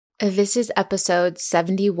This is episode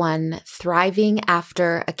 71, Thriving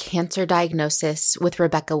After a Cancer Diagnosis with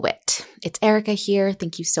Rebecca Witt. It's Erica here.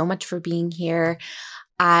 Thank you so much for being here.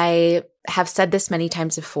 I have said this many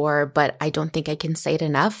times before, but I don't think I can say it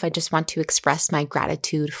enough. I just want to express my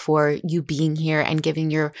gratitude for you being here and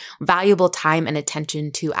giving your valuable time and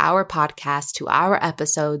attention to our podcast, to our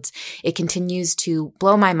episodes. It continues to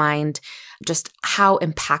blow my mind just how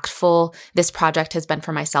impactful this project has been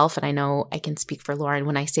for myself. And I know I can speak for Lauren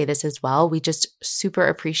when I say this as well. We just super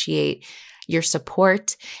appreciate your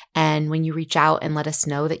support. And when you reach out and let us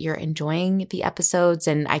know that you're enjoying the episodes,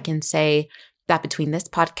 and I can say that between this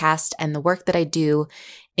podcast and the work that I do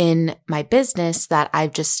in my business, that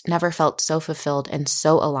I've just never felt so fulfilled and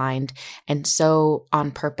so aligned and so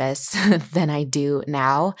on purpose than I do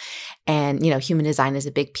now. And, human design is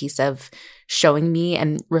a big piece of showing me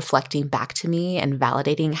and reflecting back to me and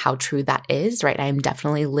validating how true that is, right? I am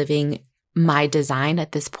definitely living my design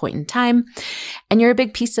at this point in time. And you're a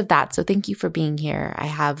big piece of that. So thank you for being here. I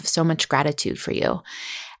have so much gratitude for you.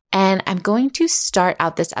 And I'm going to start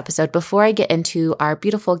out this episode before I get into our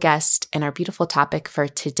beautiful guest and our beautiful topic for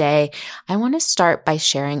today. I want to start by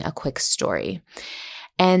sharing a quick story.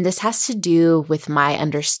 And this has to do with my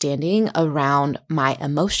understanding around my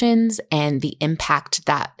emotions and the impact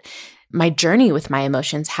that my journey with my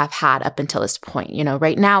emotions have had up until this point.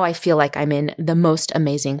 Right now I feel like I'm in the most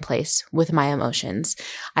amazing place with my emotions.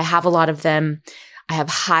 I have a lot of them. I have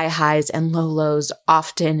high highs and low lows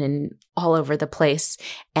often and all over the place.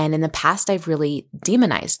 And in the past, I've really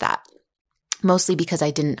demonized that, mostly because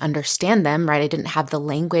I didn't understand them, right? I didn't have the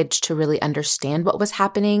language to really understand what was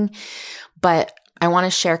happening. But I want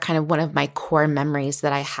to share kind of one of my core memories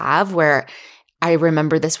that I have where I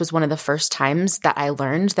remember this was one of the first times that I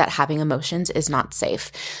learned that having emotions is not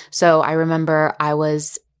safe. So I remember I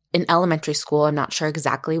was in elementary school. I'm not sure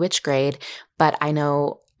exactly which grade, but I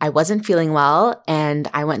know I wasn't feeling well, and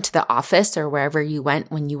I went to the office or wherever you went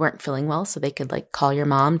when you weren't feeling well so they could call your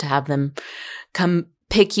mom to have them come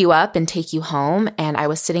pick you up and take you home. And I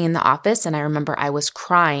was sitting in the office and I remember I was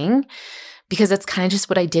crying because that's kind of just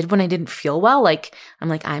what I did when I didn't feel well.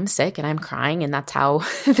 I'm sick and I'm crying, and that's how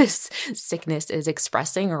this sickness is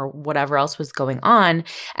expressing or whatever else was going on.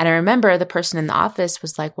 And I remember the person in the office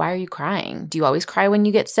was like, "Why are you crying? Do you always cry when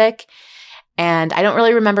you get sick?" And I don't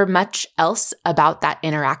really remember much else about that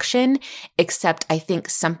interaction, except I think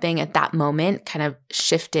something at that moment kind of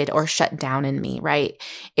shifted or shut down in me, right?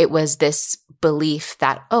 It was this belief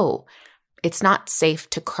that, it's not safe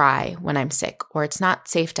to cry when I'm sick, or it's not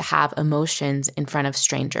safe to have emotions in front of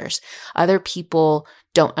strangers. Other people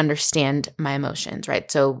don't understand my emotions,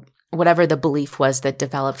 right? So whatever the belief was that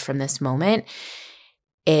developed from this moment,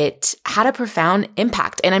 it had a profound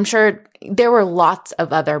impact. And I'm sure there were lots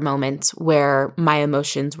of other moments where my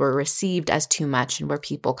emotions were received as too much and where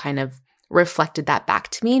people kind of reflected that back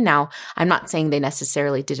to me. Now, I'm not saying they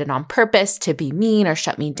necessarily did it on purpose to be mean or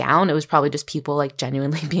shut me down. It was probably just people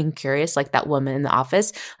genuinely being curious, like that woman in the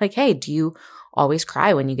office, "Hey, do you always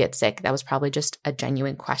cry when you get sick?" That was probably just a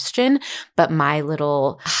genuine question. But my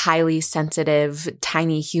little highly sensitive,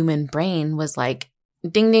 tiny human brain was like,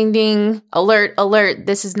 ding, ding, ding, alert, alert,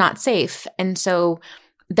 this is not safe. And so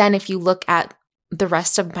then if you look at the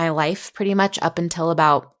rest of my life, pretty much up until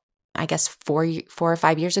about, I guess, 4 or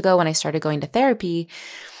 5 years ago when I started going to therapy,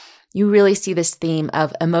 you really see this theme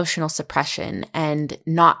of emotional suppression and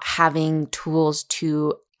not having tools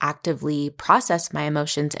to actively process my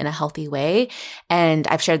emotions in a healthy way. And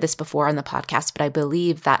I've shared this before on the podcast, but I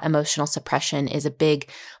believe that emotional suppression is a big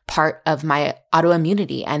part of my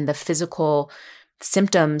autoimmunity and the physical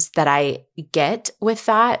symptoms that I get with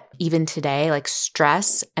that. Even today,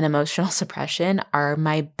 stress and emotional suppression are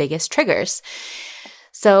my biggest triggers.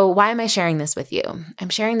 So why am I sharing this with you? I'm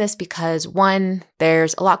sharing this because, one,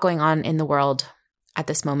 there's a lot going on in the world at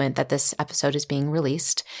this moment that this episode is being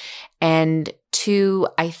released. And two,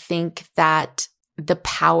 I think that the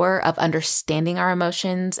power of understanding our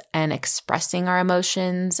emotions and expressing our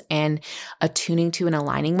emotions and attuning to and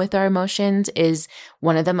aligning with our emotions is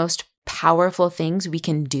one of the most powerful things we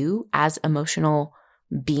can do as emotional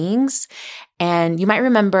beings. And you might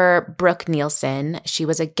remember Brooke Nielsen. She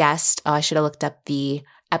was a guest. I should have looked up the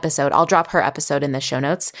episode. I'll drop her episode in the show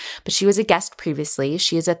notes, but she was a guest previously.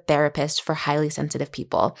 She is a therapist for highly sensitive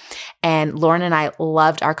people. And Lauren and I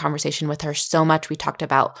loved our conversation with her so much. We talked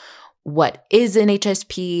about what is an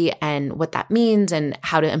HSP and what that means and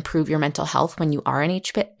how to improve your mental health when you are an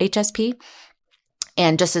HSP.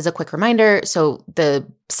 And just as a quick reminder, so the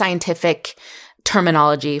scientific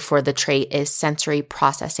terminology for the trait is sensory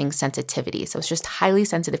processing sensitivity. So it's just highly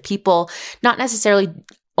sensitive people, not necessarily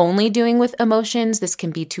only doing with emotions, this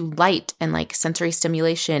can be too light and like sensory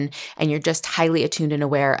stimulation, and you're just highly attuned and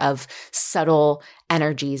aware of subtle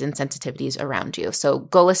energies and sensitivities around you. So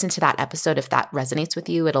go listen to that episode if that resonates with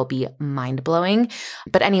you. It'll be mind-blowing.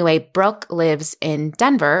 But anyway, Brooke lives in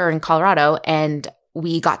Denver or in Colorado, and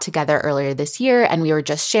we got together earlier this year and we were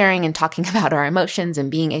just sharing and talking about our emotions and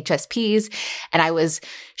being HSPs. And I was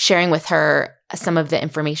sharing with her some of the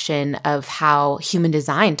information of how human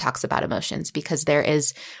design talks about emotions, because there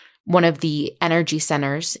is one of the energy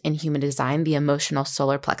centers in human design, the emotional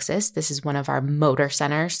solar plexus. This is one of our motor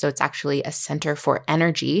centers. So it's actually a center for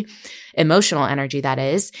energy, emotional energy, that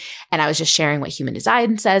is. And I was just sharing what human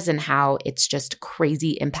design says and how it's just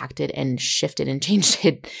crazy impacted and shifted and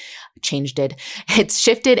It's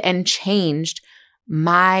shifted and changed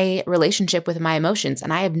my relationship with my emotions.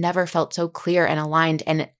 And I have never felt so clear and aligned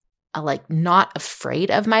and like not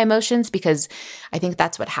afraid of my emotions, because I think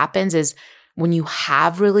that's what happens is when you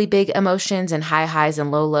have really big emotions and high highs and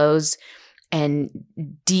low lows and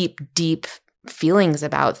deep, deep feelings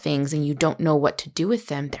about things and you don't know what to do with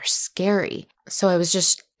them, they're scary. So I was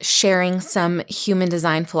just sharing some human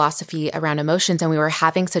design philosophy around emotions, and we were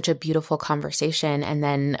having such a beautiful conversation. And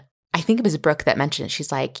then I think it was Brooke that mentioned it.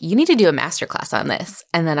 She's like, you need to do a masterclass on this.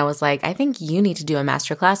 And then I was like, I think you need to do a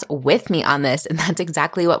masterclass with me on this. And that's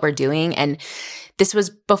exactly what we're doing. And this was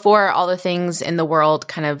before all the things in the world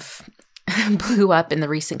kind of blew up in the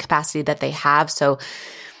recent capacity that they have. So,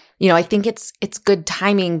 I think it's good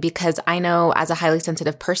timing, because I know as a highly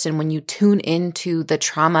sensitive person, when you tune into the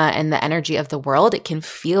trauma and the energy of the world, it can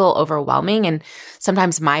feel overwhelming. And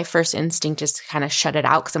sometimes my first instinct is to kind of shut it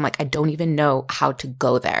out, because I'm like, I don't even know how to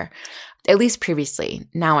go there. At least previously.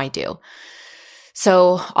 Now I do.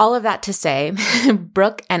 So all of that to say,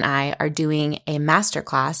 Brooke and I are doing a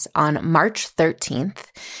masterclass on March 13th.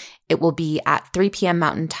 It will be at 3 p.m.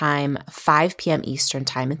 Mountain Time, 5 p.m. Eastern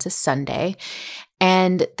Time. It's a Sunday.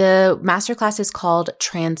 And the masterclass is called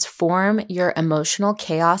Transform Your Emotional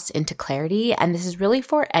Chaos into Clarity. And this is really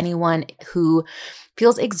for anyone who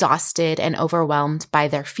feels exhausted and overwhelmed by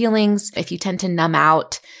their feelings. If you tend to numb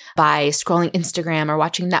out by scrolling Instagram or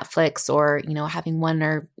watching Netflix or, having one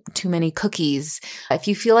or too many cookies, if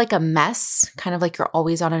you feel like a mess, kind of like you're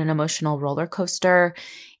always on an emotional roller coaster,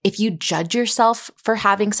 if you judge yourself for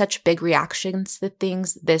having such big reactions to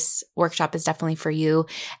things, this workshop is definitely for you.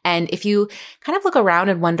 And if you kind of look around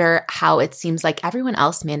and wonder how it seems like everyone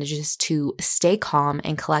else manages to stay calm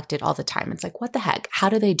and collected all the time, it's like, what the heck? How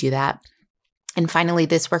do they do that? And finally,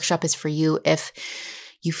 this workshop is for you if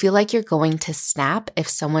you feel like you're going to snap if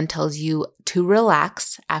someone tells you to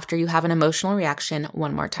relax after you have an emotional reaction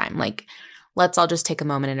one more time. Like, let's all just take a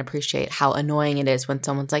moment and appreciate how annoying it is when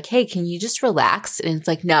someone's like, hey, can you just relax? And it's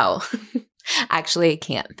like, no, actually I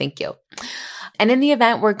can't. Thank you. And in the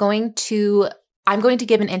event, I'm going to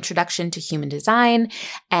give an introduction to human design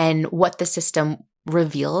and what the system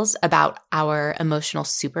reveals about our emotional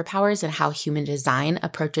superpowers and how human design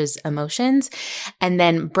approaches emotions. And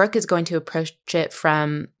then Brooke is going to approach it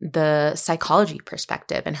from the psychology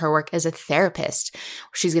perspective and her work as a therapist.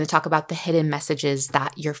 She's going to talk about the hidden messages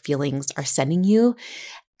that your feelings are sending you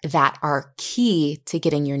that are key to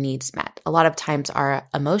getting your needs met. A lot of times our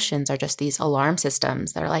emotions are just these alarm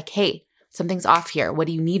systems that are like, hey, something's off here. What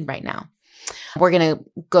do you need right now? We're going to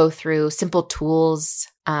go through simple tools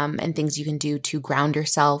and things you can do to ground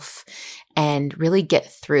yourself and really get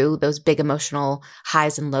through those big emotional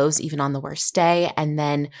highs and lows, even on the worst day. And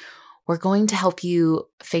then we're going to help you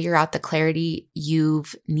figure out the clarity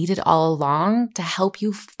you've needed all along to help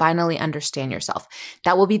you finally understand yourself.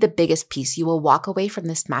 That will be the biggest piece. You will walk away from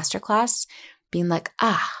this masterclass being like,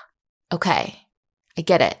 okay, I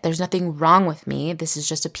get it. There's nothing wrong with me. This is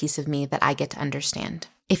just a piece of me that I get to understand.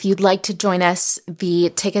 If you'd like to join us, the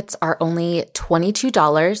tickets are only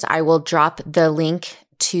 $22. I will drop the link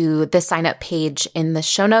to the sign up page in the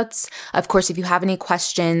show notes. Of course, if you have any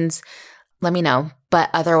questions, let me know. But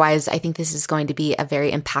otherwise, I think this is going to be a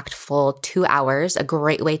very impactful 2 hours, a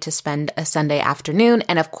great way to spend a Sunday afternoon.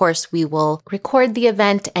 And of course, we will record the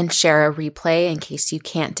event and share a replay in case you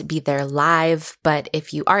can't be there live. But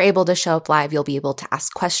if you are able to show up live, you'll be able to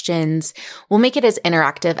ask questions. We'll make it as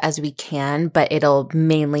interactive as we can, but it'll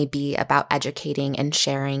mainly be about educating and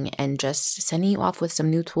sharing and just sending you off with some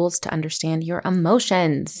new tools to understand your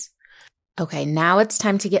emotions. Okay, now it's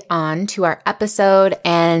time to get on to our episode.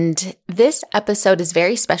 And this episode is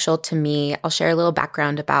very special to me. I'll share a little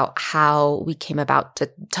background about how we came about to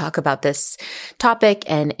talk about this topic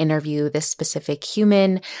and interview this specific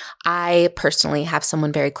human. I personally have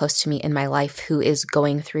someone very close to me in my life who is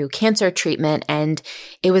going through cancer treatment. And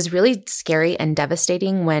it was really scary and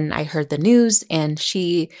devastating when I heard the news. And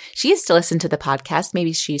she used to listen to the podcast.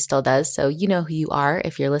 Maybe she still does. So you know who you are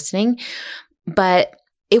if you're listening. But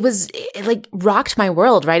it like rocked my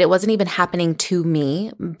world, right? It wasn't even happening to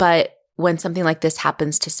me, but when something like this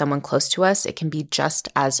happens to someone close to us, it can be just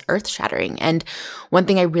as earth-shattering. And one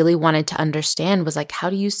thing I really wanted to understand was like, how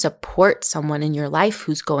do you support someone in your life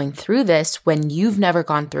who's going through this when you've never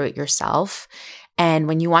gone through it yourself? And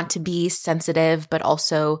when you want to be sensitive, but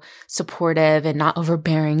also supportive and not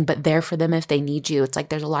overbearing, but there for them if they need you. It's like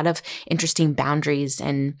there's a lot of interesting boundaries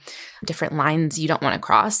and different lines you don't want to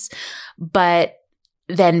cross. But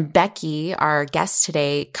then Becky, our guest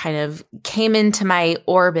today, kind of came into my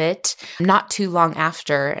orbit not too long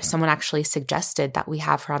after someone actually suggested that we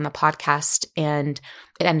have her on the podcast, and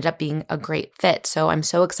it ended up being a great fit. So I'm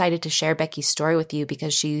so excited to share Becky's story with you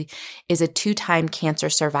because she is a 2-time cancer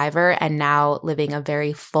survivor and now living a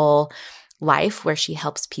very full life where she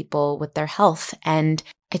helps people with their health. And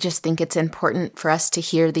I just think it's important for us to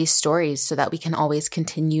hear these stories so that we can always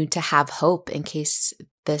continue to have hope in case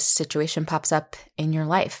this situation pops up in your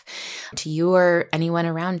life, to you or anyone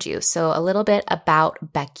around you. So a little bit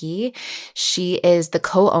about Becky. She is the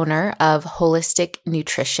co-owner of Holistic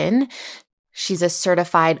Nutrition. She's a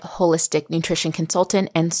certified holistic nutrition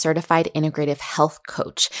consultant and certified integrative health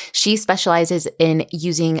coach. She specializes in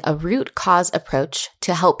using a root cause approach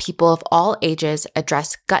to help people of all ages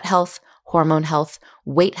address gut health, hormone health,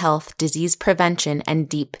 weight health, disease prevention, and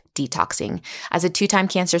deep detoxing. As a 2-time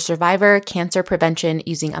cancer survivor, cancer prevention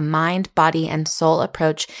using a mind, body, and soul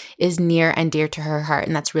approach is near and dear to her heart.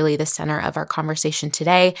 And that's really the center of our conversation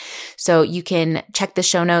today. So you can check the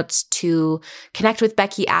show notes to connect with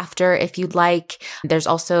Becky after if you'd like. There's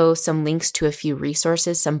also some links to a few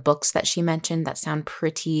resources, some books that she mentioned that sound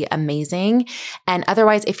pretty amazing. And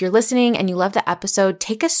otherwise, if you're listening and you love the episode,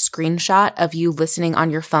 take a screenshot of you listening on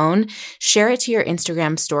your phone, share it to your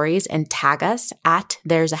Instagram stories and tag us at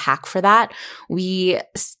There's a Hack for That. We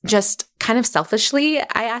just kind of selfishly,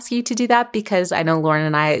 I ask you to do that because I know Lauren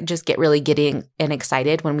and I just get really giddy and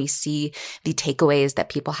excited when we see the takeaways that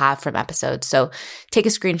people have from episodes. So take a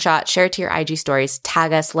screenshot, share it to your IG stories,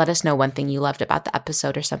 tag us, let us know one thing you loved about the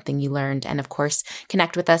episode or something you learned, and of course,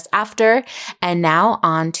 connect with us after. And now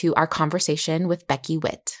on to our conversation with Becky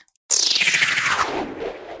Witt.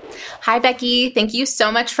 Hi, Becky. Thank you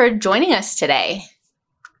so much for joining us today.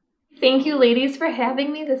 Thank you, ladies, for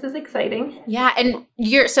having me. This is exciting. Yeah, and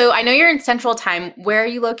so I know you're in Central Time. Where are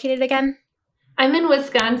you located again? I'm in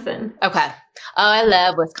Wisconsin. Okay. Oh, I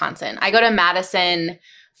love Wisconsin. I go to Madison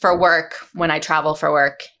for work when I travel for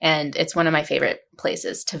work, and it's one of my favorite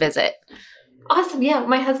places to visit. Awesome. Yeah,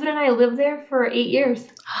 my husband and I lived there for 8 years.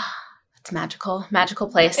 It's magical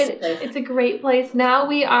place. It's a great place. Now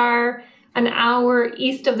we are an hour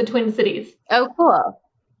east of the Twin Cities. Oh, cool.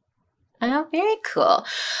 Oh, very cool.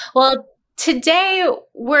 Well, today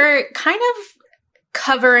we're kind of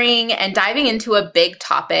covering and diving into a big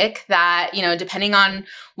topic that, depending on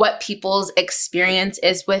what people's experience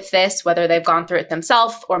is with this, whether they've gone through it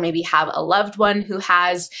themselves or maybe have a loved one who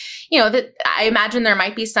has, that I imagine there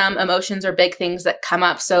might be some emotions or big things that come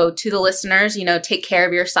up. So to the listeners, take care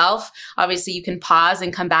of yourself. Obviously, you can pause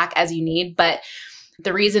and come back as you need, but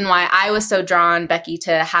the reason why I was so drawn, Becky,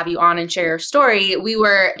 to have you on and share your story, we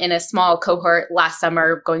were in a small cohort last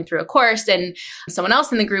summer going through a course, and someone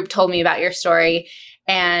else in the group told me about your story.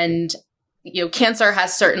 And, cancer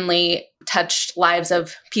has certainly touched lives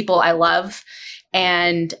of people I love.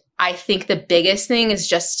 And I think the biggest thing is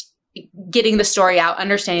just getting the story out,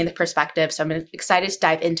 understanding the perspective. So I'm excited to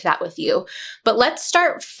dive into that with you. But let's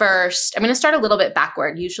start first. I'm going to start a little bit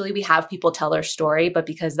backward. Usually we have people tell their story, but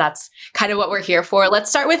because that's kind of what we're here for, let's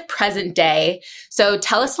start with present day. So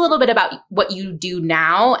tell us a little bit about what you do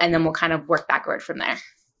now, and then we'll kind of work backward from there.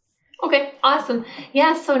 Okay, awesome.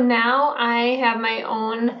 Yeah, so now I have my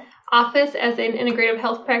own office as an integrative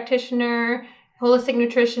health practitioner, holistic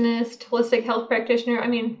nutritionist, holistic health practitioner,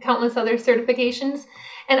 countless other certifications.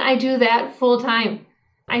 And I do that full time.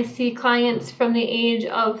 I see clients from the age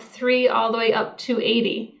of 3 all the way up to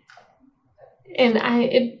 80. And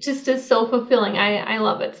it just is so fulfilling. I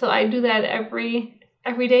love it. So I do that every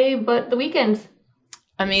day, but the weekends.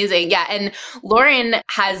 Amazing. Yeah. And Lauren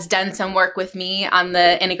has done some work with me on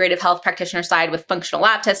the integrative health practitioner side with functional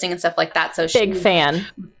lab testing and stuff like that. So Big fan.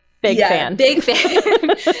 Big fan.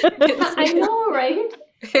 I know, right?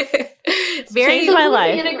 changed my Who's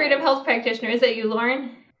life. the integrative health practitioner? Is that you,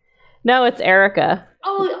 Lauren? No, it's Erica.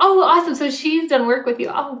 Oh, awesome. So she's done work with you.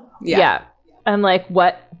 Oh, Yeah. I'm like,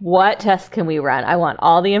 what tests can we run? I want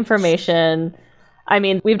all the information. I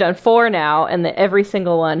mean, we've done 4 now, and every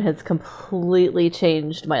single one has completely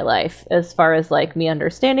changed my life as far as like me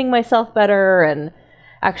understanding myself better and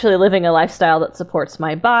actually living a lifestyle that supports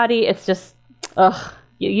my body. It's just,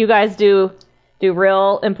 you guys do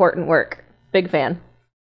real important work. Big fan.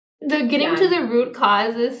 The getting to the root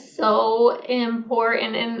cause is so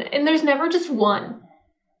important, and there's never just one.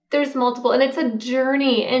 There's multiple, and it's a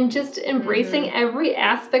journey, and just embracing every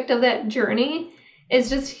aspect of that journey is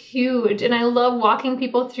just huge. And I love walking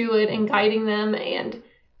people through it and guiding them. And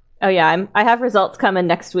I have results coming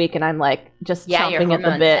next week, and I'm like just chomping at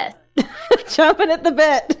the bit. Chomping at the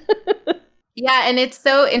bit. Yeah, and it's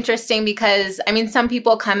so interesting because, I mean, some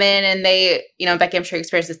people come in and they, Becky, I'm sure you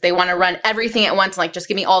experienced this, they want to run everything at once, like just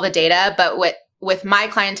give me all the data. But with my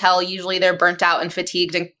clientele, usually they're burnt out and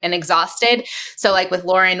fatigued and exhausted. So like with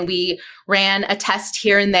Lauren, we ran a test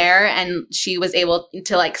here and there, and she was able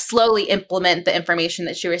to like slowly implement the information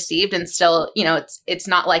that she received. And still, it's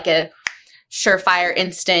not like a surefire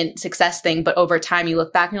instant success thing, but over time you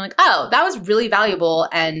look back and you're like, oh, that was really valuable,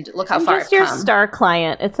 and look how far just your star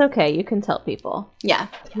client. It's okay, you can tell people. Yeah.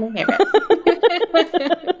 Going at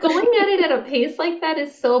it at a pace like that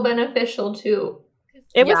is so beneficial too.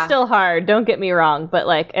 It was still hard, don't get me wrong, but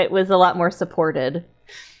like it was a lot more supported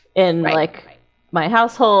in my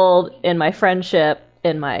household, in my friendship,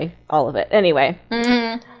 in my all of it. Anyway,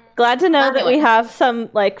 glad to know that we have some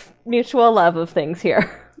like mutual love of things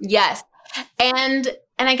here. Yes. And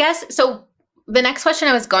I guess, so the next question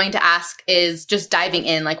I was going to ask is just diving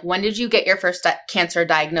in, like, when did you get your first cancer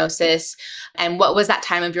diagnosis, and what was that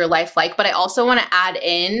time of your life like? But I also want to add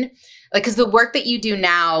in, like, because the work that you do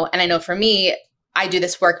now, and I know for me, I do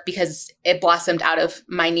this work because it blossomed out of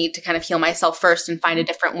my need to kind of heal myself first and find a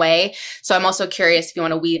different way. So I'm also curious if you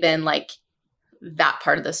want to weave in like that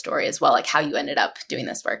part of the story as well, like how you ended up doing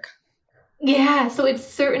this work. Yeah, so it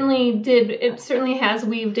certainly has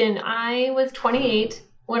weaved in. I was 28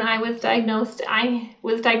 when I was diagnosed. I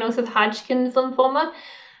was diagnosed with Hodgkin's lymphoma.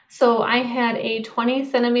 So I had a 20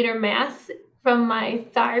 centimeter mass from my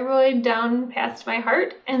thyroid down past my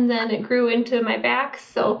heart, and then it grew into my back.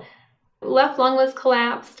 So left lung was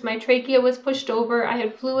collapsed, my trachea was pushed over, I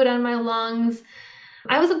had fluid on my lungs.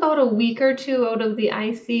 I was about a week or 2 out of the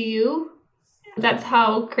ICU. That's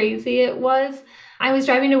how crazy it was. I was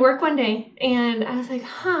driving to work one day and I was like,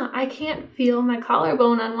 I can't feel my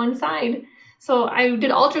collarbone on one side. So I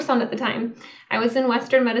did ultrasound at the time. I was in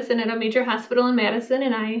Western medicine at a major hospital in Madison,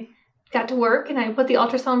 and I got to work and I put the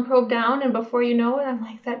ultrasound probe down, and before you know it, I'm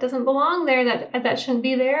like, that doesn't belong there. That shouldn't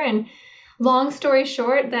be there. And long story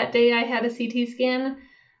short, that day I had a CT scan,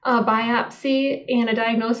 a biopsy, and a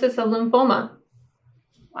diagnosis of lymphoma.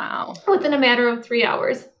 Wow. Within a matter of 3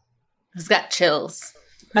 hours. It's got chills.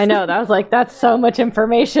 I know, that was like, that's so much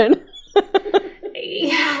information.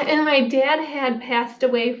 Yeah, and my dad had passed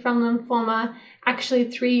away from lymphoma actually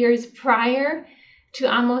 3 years prior to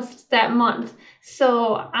almost that month.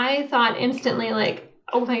 So I thought instantly, like,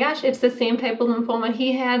 oh my gosh, it's the same type of lymphoma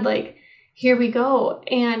he had, like, here we go.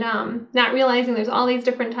 And not realizing there's all these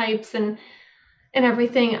different types and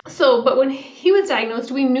everything. So, but when he was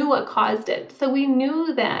diagnosed, we knew what caused it. So we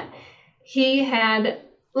knew that he had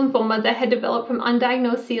lymphoma that had developed from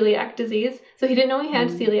undiagnosed celiac disease. So he didn't know he had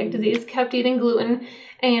celiac disease, kept eating gluten,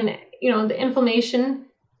 and, the inflammation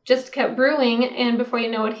just kept brewing. And before you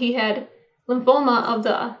know it, he had lymphoma of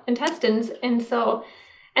the intestines.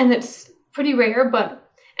 And it's pretty rare. But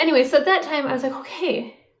anyway, so at that time I was like,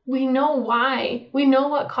 okay, we know why. We know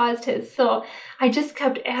what caused his. So I just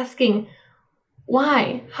kept asking,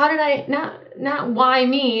 why? How did I, not why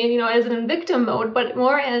me, as in victim mode, but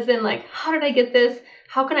more as in like, how did I get this?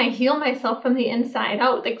 How can I heal myself from the inside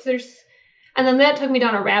out? Like and then that took me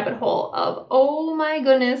down a rabbit hole of, oh my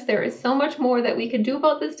goodness, there is so much more that we could do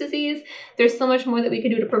about this disease. There's so much more that we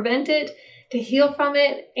could do to prevent it, to heal from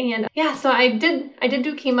it. And yeah, so I did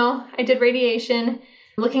do chemo. I did radiation.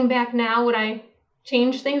 Looking back now, would I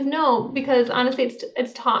change things? No, because honestly,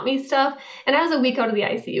 it's taught me stuff. And I was a week out of the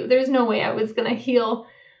ICU. There's no way I was going to heal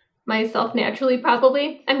myself naturally,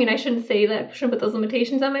 probably. I mean, I shouldn't say that. I shouldn't put those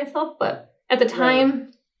limitations on myself, but at the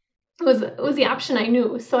time, it was the option I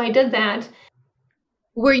knew. So I did that.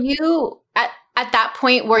 Were you, at that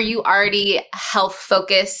point, were you already health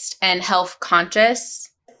focused and health conscious?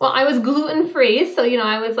 Well, I was gluten-free. So,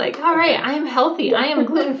 I was like, all right, I'm healthy. I am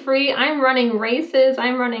gluten-free. I'm running races.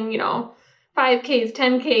 I'm running, 5Ks,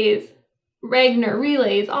 10Ks, Ragnar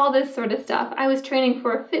relays, all this sort of stuff. I was training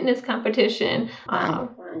for a fitness competition.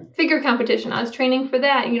 figure competition. I was training for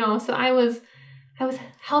that, so I was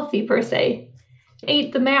healthy per se.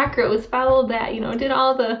 Ate the macros, followed that, did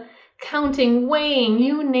all the counting, weighing,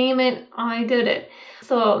 you name it, I did it.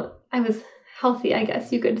 So I was healthy, I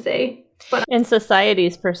guess you could say. But in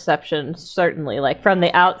society's perception, certainly, like from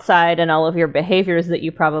the outside and all of your behaviors that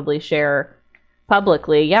you probably share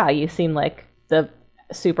publicly, yeah, you seem like the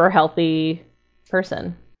super healthy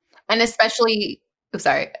person. And especially, I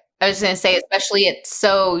was just going to say, especially at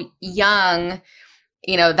so young,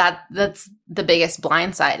 that's the biggest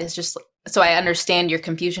blind side is just, so I understand your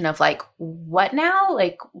confusion of like, what now?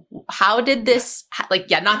 Like, how did this,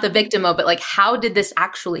 not the victim of, but like, how did this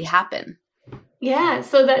actually happen? Yeah,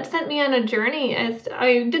 so that sent me on a journey as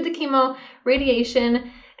I did the chemo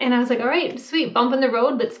radiation, and I was like, all right, sweet, bump in the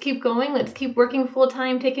road. Let's keep going. Let's keep working full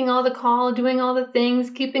time, taking all the call, doing all the things,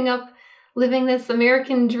 keeping up, living this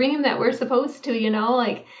American dream that we're supposed to,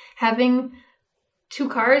 like having 2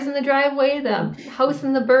 cars in the driveway, the house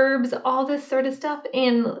in the burbs, all this sort of stuff,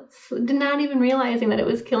 and not even realizing that it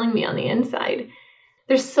was killing me on the inside.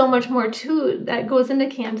 There's so much more too that goes into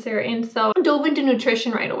cancer, and so I dove into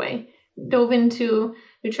nutrition right away. Dove into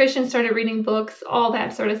nutrition, started reading books, all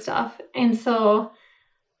that sort of stuff. And so,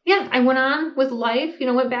 yeah, I went on with life,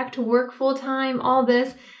 went back to work full time, all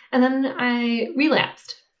this, and then I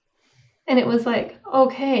relapsed. And it was like,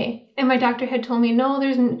 okay. And my doctor had told me, no,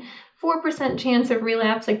 there's a 4% chance of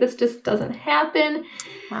relapse. Like, this just doesn't happen.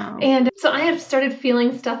 Wow. And so I had started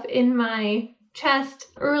feeling stuff in my chest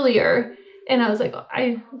earlier. And I was like,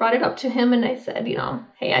 I brought it up to him and I said,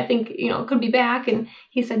 hey, I think, it could be back. And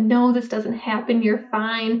he said, no, this doesn't happen. You're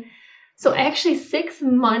fine. So actually 6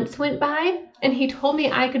 months went by and he told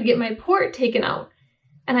me I could get my port taken out.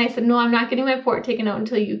 And I said, no, I'm not getting my port taken out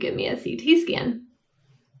until you give me a CT scan.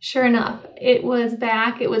 Sure enough, it was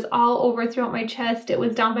back. It was all over throughout my chest. It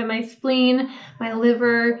was down by my spleen, my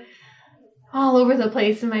liver, all over the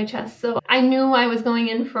place in my chest. So I knew I was going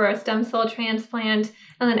in for a stem cell transplant.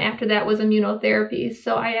 And then after that was immunotherapy.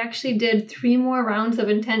 So I actually did 3 more rounds of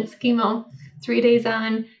intense chemo, 3 days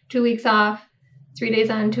on, 2 weeks off, 3 days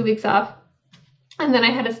on, 2 weeks off. And then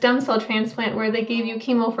I had a stem cell transplant where they gave you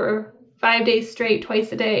chemo for 5 days straight,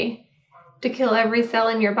 twice a day, to kill every cell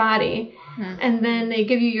in your body. And then they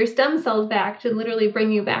give you your stem cells back to literally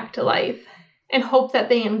bring you back to life and hope that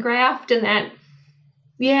they engraft and that.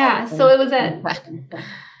 Yeah, so it was at...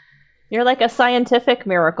 You're like a scientific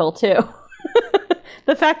miracle, too.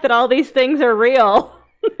 The fact that all these things are real.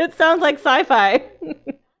 It sounds like sci-fi.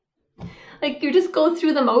 Like, you just go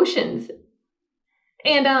through the motions.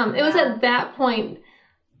 And it was at that point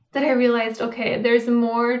that I realized, okay, there's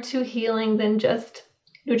more to healing than just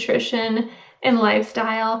nutrition and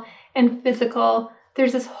lifestyle and physical.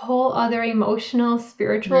 There's this whole other emotional,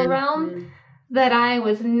 spiritual realm that I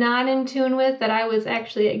was not in tune with, that I was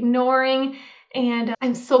actually ignoring. And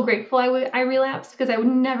I'm so grateful I relapsed because I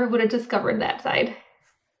never would have discovered that side.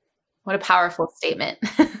 What a powerful statement.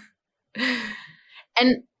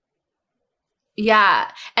 And yeah.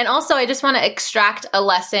 And also I just want to extract a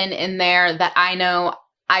lesson in there that I know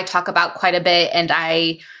I talk about quite a bit, and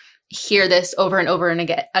I hear this over and over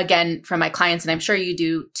and again from my clients, and I'm sure you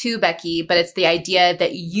do too, Becky, but it's the idea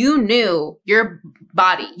that you knew your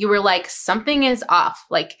body. You were like, something is off.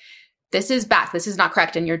 Like, this is back. This is not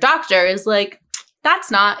correct. And your doctor is like, that's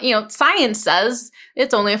not, science says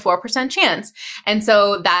it's only a 4% chance. And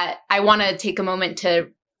so that I want to take a moment to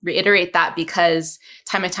reiterate that, because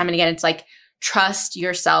time and time and again, it's like, trust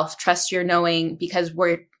yourself, trust your knowing, because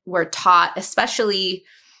we're taught, especially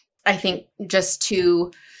I think, just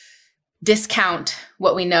to discount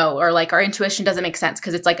what we know, or like our intuition doesn't make sense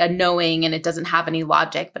because it's like a knowing and it doesn't have any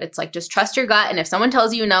logic, but it's like, just trust your gut. And if someone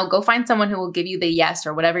tells you no, go find someone who will give you the yes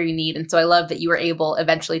or whatever you need. And so I love that you were able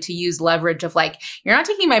eventually to use leverage of like, you're not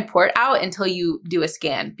taking my port out until you do a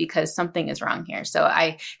scan because something is wrong here. So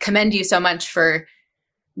I commend you so much for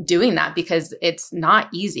doing that, because it's not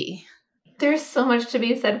easy. There's so much to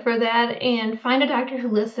be said for that. And find a doctor who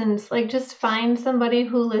listens. Like, just find somebody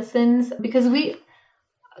who listens, because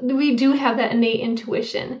we do have that innate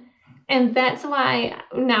intuition. And that's why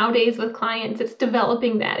nowadays with clients, it's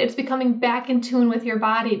developing that. It's becoming back in tune with your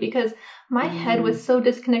body, because my head was so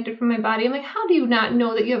disconnected from my body. I'm like, how do you not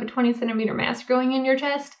know that you have a 20 centimeter mass growing in your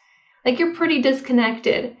chest? Like, you're pretty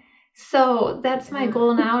disconnected. So that's my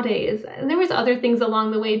goal nowadays. And there was other things along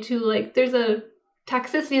the way too. Like, there's a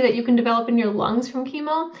toxicity that you can develop in your lungs from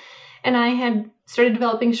chemo. And I had started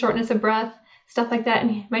developing shortness of breath, stuff like that.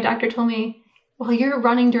 And my doctor told me, well, you're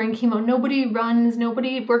running during chemo. Nobody runs,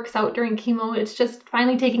 nobody works out during chemo. It's just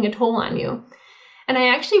finally taking a toll on you. And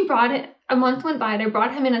I actually brought a month went by and I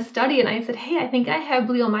brought him in a study and I said, hey, I think I have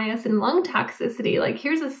bleomycin lung toxicity. Like,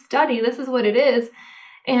 here's a study. This is what it is.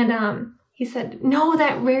 And he said, no,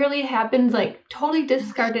 that rarely happens. Like, totally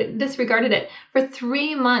disregarded it. For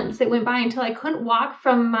 3 months, it went by until I couldn't walk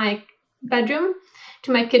from my bedroom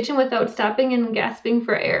to my kitchen without stopping and gasping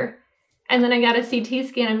for air. And then I got a CT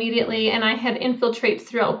scan immediately, and I had infiltrates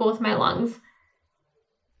throughout both my lungs.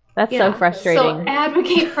 That's so frustrating. So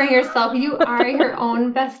advocate for yourself. You are your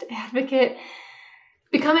own best advocate.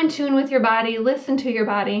 Become in tune with your body. Listen to your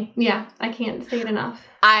body. Yeah, I can't say it enough.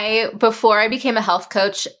 Before I became a health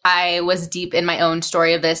coach, I was deep in my own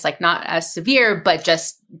story of this, like not as severe, but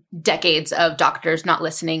just decades of doctors not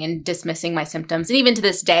listening and dismissing my symptoms. And even to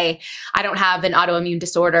this day, I don't have an autoimmune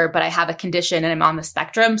disorder, but I have a condition and I'm on the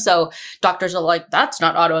spectrum. So doctors are like, that's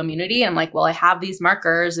not autoimmunity. And I'm like, well, I have these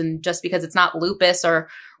markers. And just because it's not lupus or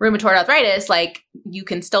rheumatoid arthritis, like you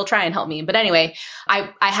can still try and help me. But anyway,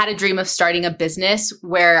 I had a dream of starting a business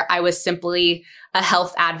where I was simply a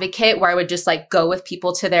health advocate, where I would just like go with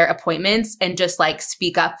people to their appointments and just like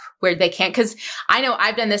speak up where they can't. Cause I know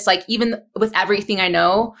I've done this, like even with everything I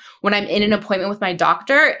know, when I'm in an appointment with my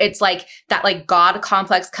doctor, it's like that like God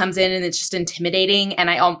complex comes in and it's just intimidating. And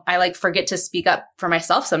I like forget to speak up for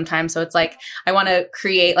myself sometimes. So it's like, I want to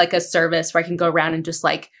create like a service where I can go around and just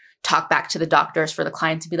like talk back to the doctors for the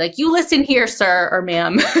client to be like, you listen here, sir or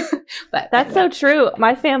ma'am. But that's so true.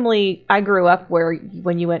 My family, I grew up where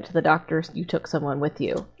when you went to the doctors, you took someone with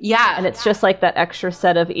you. Yeah. And it's just like that extra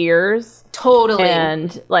set of ears. Totally.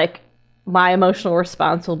 And like my emotional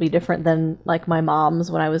response will be different than like my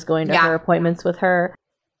mom's when I was going to her appointments with her.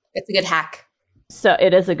 It's a good hack. So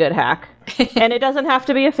it is a good hack. And it doesn't have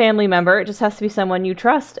to be a family member. It just has to be someone you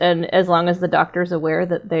trust. And as long as the doctor's aware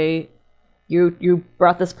that you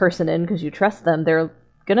brought this person in because you trust them, they're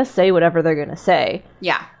going to say whatever they're going to say.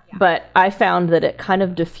 Yeah. But I found that it kind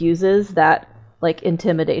of diffuses that like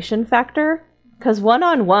intimidation factor. Because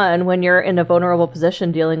one-on-one, when you're in a vulnerable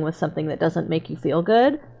position dealing with something that doesn't make you feel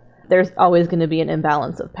good, there's always going to be an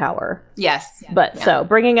imbalance of power. Yes. But so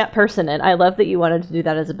bringing that person in, I love that you wanted to do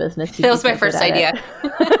that as a business. That was my first idea.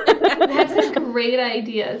 That's a great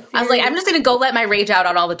idea. Seriously. I was like, I'm just going to go let my rage out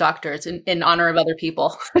on all the doctors in honor of other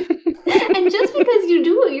people. And just because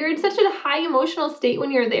you're in such a high emotional state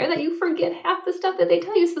when you're there that you forget half the stuff that they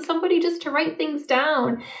tell you. So somebody just to write things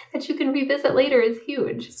down that you can revisit later is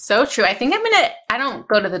huge. So true. I think I don't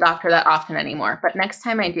go to the doctor that often anymore, but next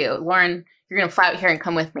time I do, Lauren, you're going to fly out here and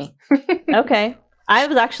come with me. Okay. I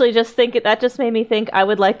was actually just thinking, that just made me think I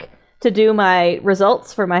would like to do my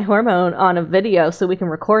results for my hormone on a video so we can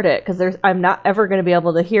record it, because I'm not ever going to be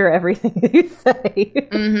able to hear everything that you say.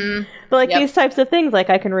 Mm-hmm. But like these types of things, like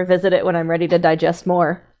I can revisit it when I'm ready to digest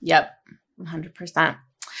more. Yep. 100%.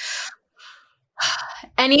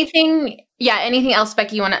 Anything else,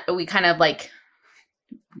 Becky, we kind of like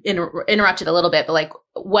interrupted a little bit, but like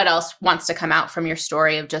what else wants to come out from your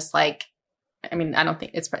story of just like, I mean, I don't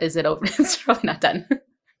think is it over? It's probably not done.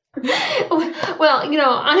 Well,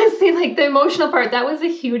 honestly, like the emotional part, that was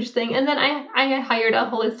a huge thing. And then I hired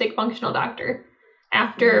a holistic functional doctor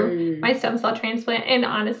after my stem cell transplant. And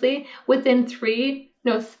honestly, within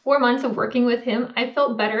 4 months of working with him, I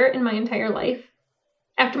felt better in my entire life.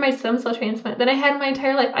 After my stem cell transplant than I had in my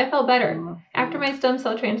entire life. I felt better after my stem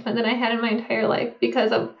cell transplant than I had in my entire life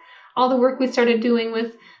because of all the work we started doing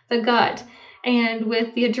with the gut and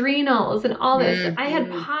with the adrenals and all this. I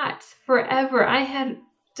had POTS forever. I had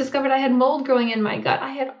discovered I had mold growing in my gut.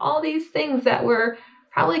 I had all these things that were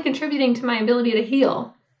probably contributing to my ability to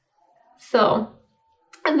heal. So,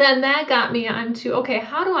 and then that got me onto, okay,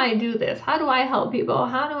 how do I do this? How do I help people?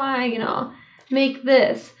 How do I, make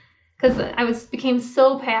this? Because I became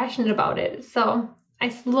so passionate about it. So I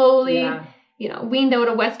slowly, weaned out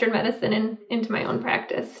of Western medicine and into my own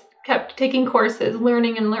practice. Kept taking courses,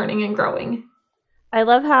 learning and growing. I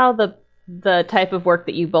love how the type of work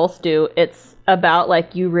that you both do, it's about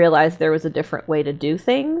like you realize there was a different way to do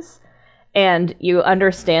things and you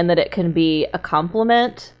understand that it can be a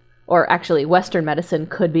complement, or actually Western medicine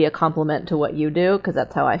could be a complement to what you do, because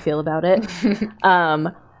that's how I feel about it.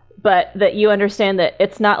 But that you understand that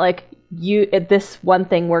it's not like this one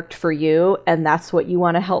thing worked for you and that's what you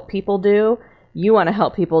want to help people do. You want to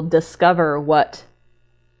help people discover what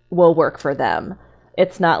will work for them.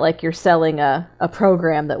 It's not like you're selling a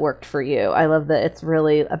program that worked for you. I love that it's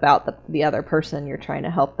really about the other person. You're trying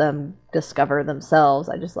to help them discover themselves.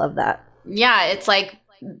 I just love that. Yeah, it's like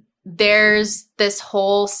there's this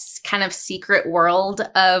whole kind of secret world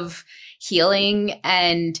of healing.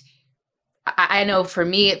 And I know for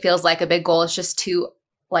me, it feels like a big goal is just to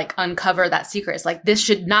like uncover that secret. It's like, this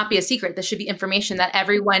should not be a secret. This should be information that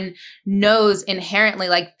everyone knows inherently.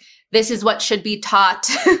 Like this is what should be taught,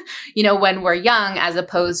 when we're young, as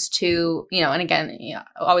opposed to, and again, I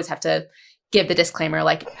always have to give the disclaimer,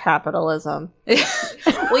 like capitalism.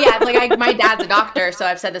 Well, yeah, like my dad's a doctor, so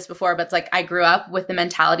I've said this before, but it's like I grew up with the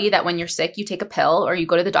mentality that when you're sick, you take a pill or you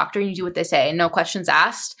go to the doctor and you do what they say, no questions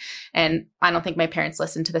asked. And I don't think my parents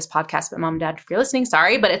listen to this podcast, but Mom and Dad, if you're listening,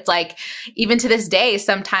 sorry. But it's like, even to this day,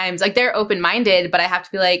 sometimes like they're open-minded, but I have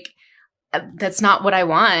to be like, that's not what I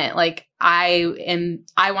want. Like I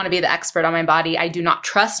want to be the expert on my body. I do not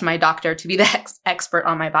trust my doctor to be the expert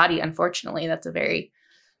on my body. Unfortunately, that's a very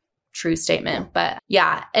true statement. But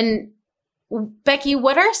yeah. And Becky,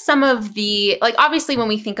 what are some of the, like, obviously when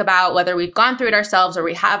we think about whether we've gone through it ourselves or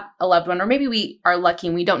we have a loved one, or maybe we are lucky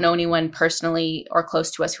and we don't know anyone personally or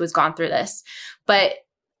close to us who has gone through this, but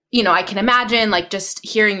I can imagine like just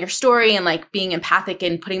hearing your story and like being empathic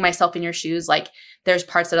and putting myself in your shoes. Like there's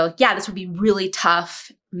parts that are like, yeah, this would be really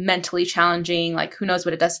tough, mentally challenging, like who knows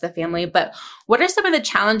what it does to the family. But what are some of the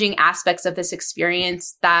challenging aspects of this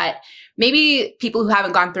experience that maybe people who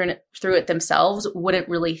haven't gone through it themselves wouldn't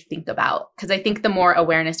really think about? Because I think the more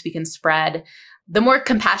awareness we can spread, the more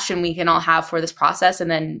compassion we can all have for this process.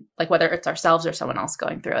 And then like whether it's ourselves or someone else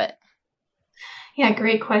going through it. Yeah,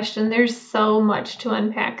 great question. There's so much to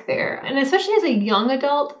unpack there. And especially as a young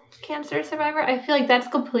adult cancer survivor, I feel like that's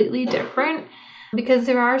completely different because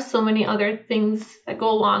there are so many other things that go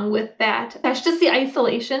along with that. That's just the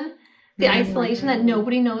isolation that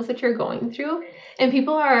nobody knows that you're going through. And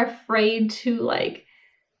people are afraid to like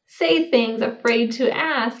say things, afraid to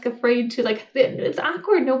ask, afraid to like, it's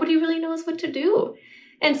awkward. Nobody really knows what to do.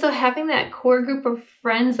 And so having that core group of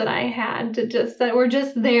friends that I had that were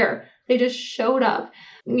just there, they just showed up,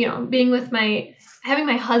 being with having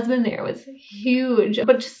my husband there was huge,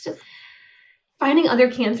 but just finding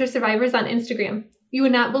other cancer survivors on Instagram. You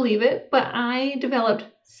would not believe it, but I developed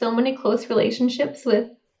so many close relationships with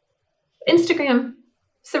Instagram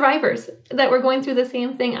survivors that were going through the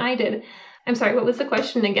same thing I did. I'm sorry, what was the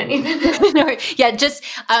question again? Yeah, just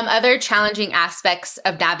other challenging aspects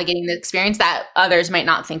of navigating the experience that others might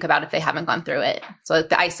not think about if they haven't gone through it. So like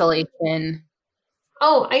the isolation.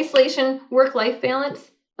 Oh, isolation, work-life balance,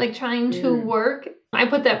 like trying to work. I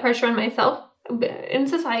put that pressure on myself. And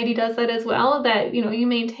society does that as well, that, you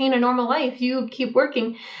maintain a normal life, you keep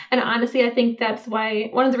working. And honestly, I think that's why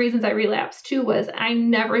one of the reasons I relapsed too was I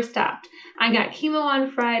never stopped. I got chemo on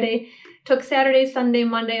Friday, took Saturday, Sunday,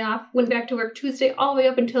 Monday off, went back to work Tuesday, all the way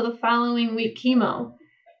up until the following week chemo,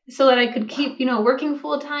 so that I could keep, working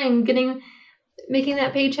full time, making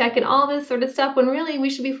that paycheck and all this sort of stuff, when really we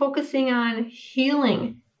should be focusing on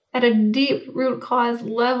healing at a deep root cause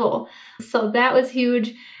level. So that was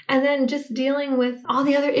huge. And then just dealing with all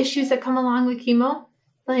the other issues that come along with chemo,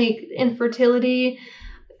 like infertility,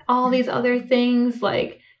 all these other things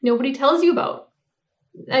like nobody tells you about.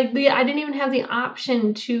 Like I didn't even have the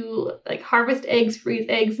option to like harvest eggs, freeze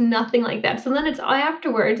eggs, nothing like that. So then it's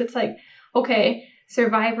afterwards, it's like, okay,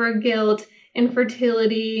 survivor guilt,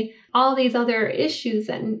 infertility, all these other issues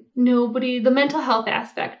that the mental health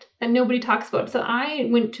aspect that nobody talks about. So I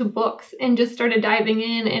went to books and just started diving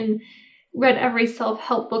in and read every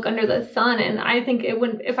self-help book under the sun. And I think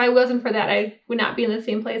if I wasn't for that, I would not be in the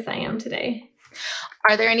same place I am today.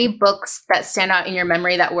 Are there any books that stand out in your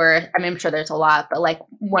memory that I'm sure there's a lot, but like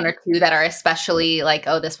one or two that are especially like,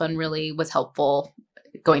 oh, this one really was helpful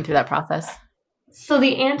going through that process? So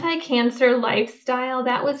the Anti-Cancer Lifestyle,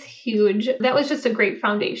 that was huge. That was just a great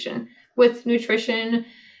foundation with nutrition,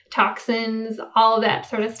 toxins, all of that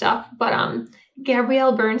sort of stuff. But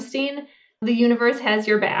Gabrielle Bernstein, The Universe Has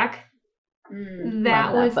Your Back.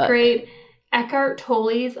 That was great. Eckhart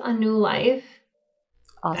Tolle's A New Life.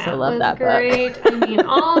 Also love that great. book. I mean,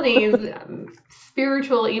 all these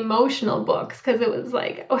spiritual, emotional books, because it was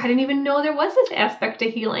like, oh, I didn't even know there was this aspect to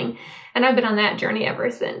healing. And I've been on that journey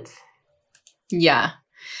ever since. Yeah.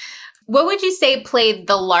 What would you say played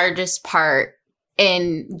the largest part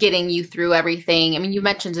in getting you through everything? I mean, you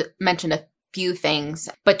mentioned a few things,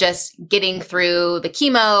 but just getting through the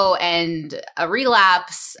chemo and a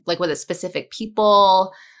relapse, like was it specific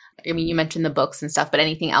people? I mean, you mentioned the books and stuff, but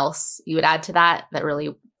anything else you would add to that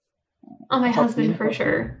really? Oh, my husband, for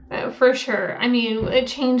sure. For sure. I mean, it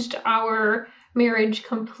changed our marriage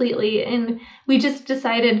completely. And we just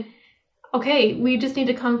decided, okay, we just need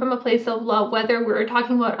to come from a place of love, whether we're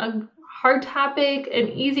talking about a hard topic, an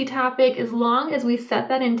easy topic, as long as we set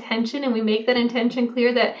that intention and we make that intention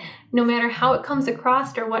clear that no matter how it comes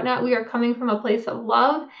across or whatnot, we are coming from a place of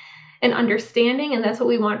love and understanding, and that's what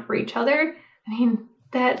we want for each other. I mean,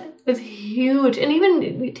 that was huge. And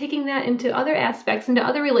even taking that into other aspects, into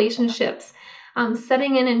other relationships,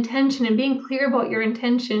 setting an intention and being clear about your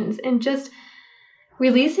intentions and just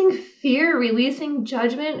releasing fear, releasing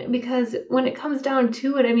judgment, because when it comes down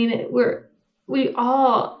to it, I mean, it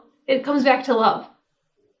comes back to love.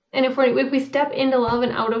 And if we step into love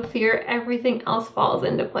and out of fear, everything else falls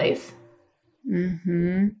into place.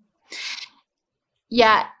 Mm-hmm.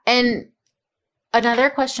 Yeah. And another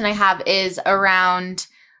question I have is around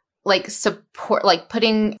like support, like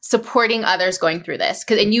supporting others going through this.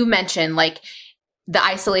 And you mentioned like the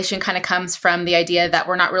isolation kind of comes from the idea that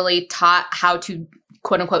we're not really taught how to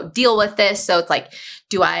quote unquote deal with this. So it's like,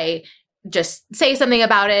 do I just say something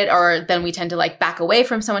about it, or then we tend to like back away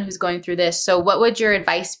from someone who's going through this? So what would your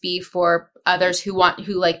advice be for others who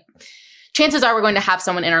like chances are we're going to have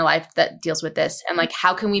someone in our life that deals with this, and like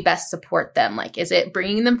how can we best support them? Like, is it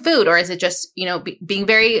bringing them food, or is it just, being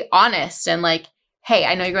very honest and like, hey,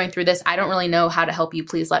 I know you're going through this, I don't really know how to help you,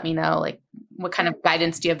 please let me know? Like, what kind of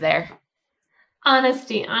guidance do you have there?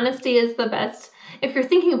 Honesty is the best. If you're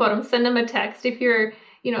thinking about them, send them a text. If you're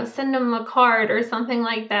send them a card or something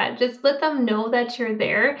like that. Just let them know that you're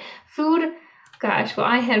there. Food, gosh, well,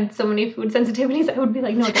 I had so many food sensitivities. I would be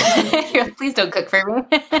like, no, please don't cook for me.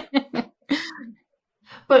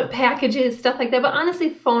 But packages, stuff like that. But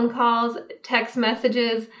honestly, phone calls, text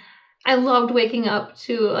messages. I loved waking up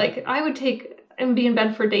to, like, I would take and be in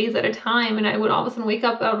bed for days at a time, and I would all of a sudden wake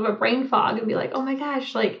up out of a brain fog and be like, oh my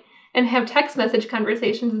gosh, like, and have text message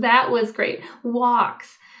conversations. That was great.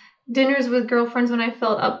 Walks. Dinners with girlfriends when I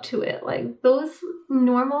felt up to it. Like those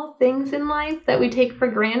normal things in life that we take for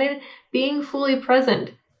granted, being fully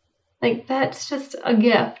present, like that's just a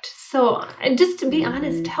gift. So just to be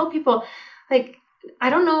honest, tell people, like, I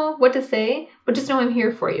don't know what to say, but just know I'm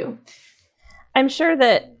here for you. I'm sure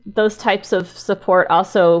that those types of support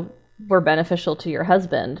also were beneficial to your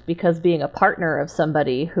husband, because being a partner of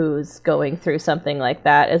somebody who's going through something like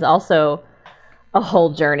that is also a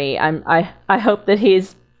whole journey. I hope that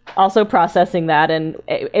he's also processing that and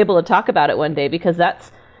able to talk about it one day, because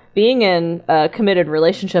that's being in a committed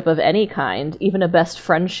relationship of any kind, even a best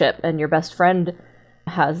friendship, and your best friend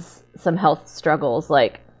has some health struggles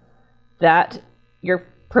like that. You're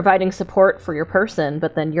providing support for your person,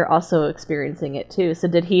 but then you're also experiencing it too. So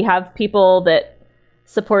did he have people that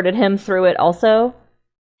supported him through it also?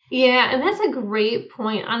 Yeah, and that's a great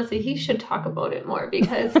point. Honestly, he should talk about it more,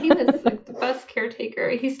 because he was like the best caretaker.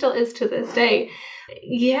 He still is to this day.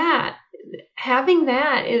 Yeah, having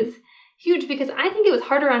that is huge, because I think it was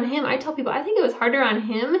harder on him. I tell people, I think it was harder on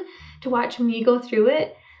him to watch me go through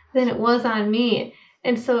it than it was on me.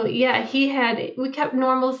 And so, yeah, we kept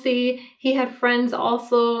normalcy. He had friends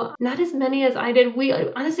also, not as many as I did. We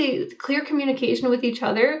honestly, clear communication with each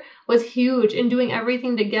other was huge, and doing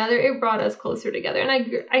everything together, it brought us closer together. And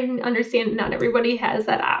I understand not everybody has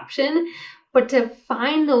that option, but to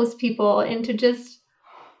find those people and to just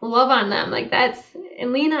love on them like that's,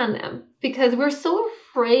 and lean on them, because we're so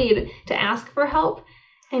afraid to ask for help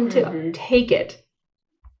and to take it.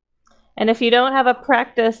 And if you don't have a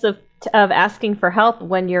practice of asking for help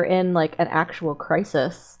when you're in like an actual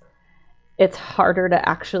crisis, it's harder to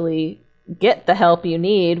actually get the help you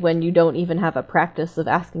need when you don't even have a practice of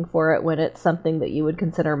asking for it when it's something that you would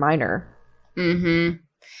consider minor. Mm-hmm.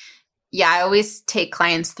 Yeah, I always take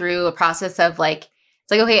clients through a process of like,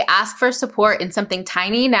 it's like, okay, ask for support in something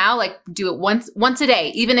tiny now, like do it once a day,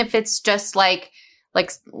 even if it's just like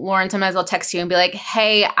Lauren, sometimes I'll text you and be like,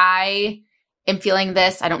 hey, I am feeling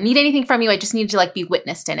this. I don't need anything from you. I just need to like be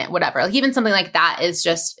witnessed in it, whatever. Like even something like that is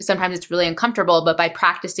just, sometimes it's really uncomfortable, but by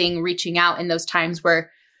practicing reaching out in those times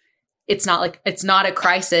where it's not a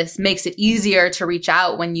crisis, makes it easier to reach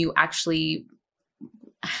out when you actually,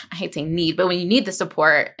 I hate saying need, but when you need the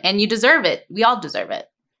support, and you deserve it. We all deserve it.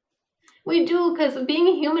 We do, because being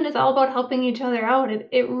a human is all about helping each other out.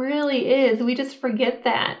 It really is. We just forget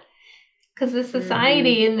that, because the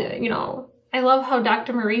society and, I love how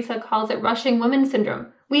Dr. Marisa calls it rushing women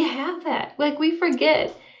syndrome. We have that. Like, we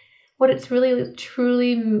forget what it's really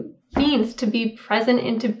truly means to be present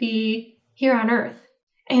and to be here on earth.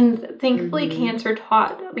 And thankfully, cancer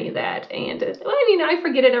taught me that. And I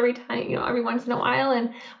forget it every time, every once in a while,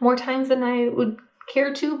 and more times than I would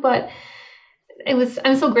care to. But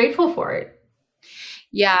I'm so grateful for it.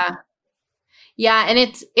 Yeah. Yeah. And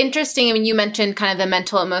it's interesting. I mean, you mentioned kind of the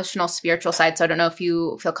mental, emotional, spiritual side. So I don't know if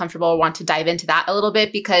you feel comfortable or want to dive into that a little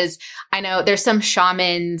bit, because I know there's some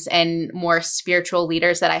shamans and more spiritual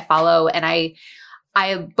leaders that I follow, and I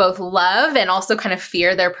both love and also kind of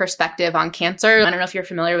fear their perspective on cancer. I don't know if you're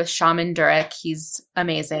familiar with Shaman Durek. He's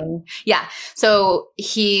amazing. Yeah. So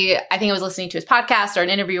I think I was listening to his podcast or an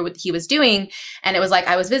interview he was doing, and it was like,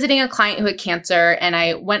 I was visiting a client who had cancer, and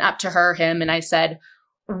I went up to him and I said,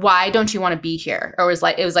 why don't you want to be here? Or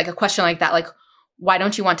it was like a question like that. Like, why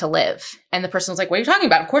don't you want to live? And the person was like, what are you talking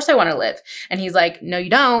about? Of course I want to live. And he's like, no,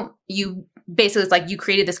 you don't. You basically, it's like you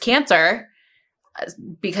created this cancer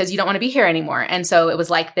because you don't want to be here anymore. And so it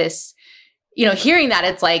was like this, hearing that,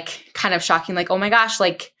 it's like kind of shocking, like, oh my gosh,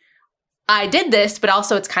 like I did this, but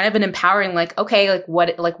also it's kind of an empowering, like, okay,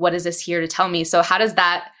 what is this here to tell me? So how does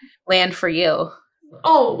that land for you?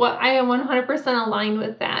 Oh, well, I am 100% aligned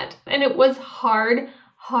with that. And it was hard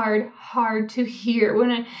to hear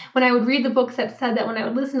when I would read the books that said that, when I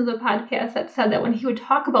would listen to the podcast that said that, when he would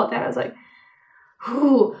talk about that, I was like,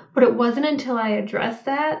 whew. But it wasn't until I addressed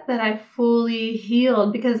that I fully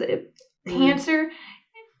healed, because cancer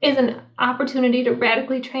is an opportunity to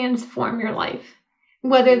radically transform your life,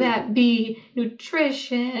 whether that be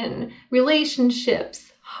nutrition,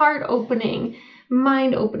 relationships, heart opening,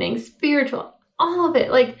 mind opening, spiritual, all of it.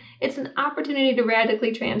 Like, it's an opportunity to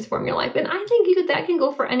radically transform your life. And I think that can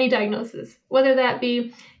go for any diagnosis, whether that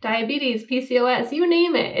be diabetes, PCOS, you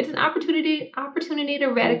name it. It's an opportunity to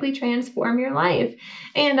radically transform your life.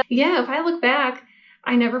 And if I look back,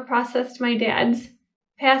 I never processed my dad's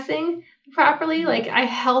passing properly. Like, I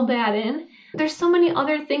held that in. There's so many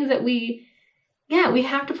other things that we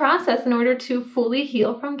have to process in order to fully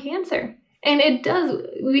heal from cancer. And it does.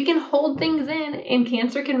 We can hold things in, and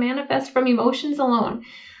cancer can manifest from emotions alone.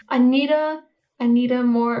 Anita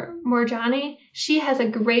Moorjani, she has a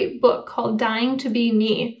great book called Dying to Be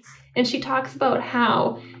Me. And she talks about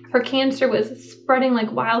how her cancer was spreading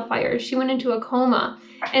like wildfire. She went into a coma.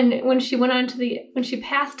 And when she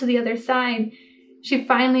passed to the other side, she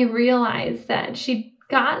finally realized that she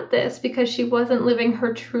got this because she wasn't living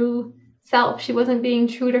her true self. She wasn't being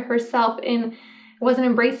true to herself and wasn't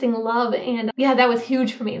embracing love. And that was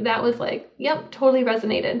huge for me. That was like, yep, totally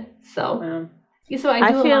resonated. So, so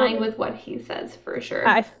I do align with what he says for sure.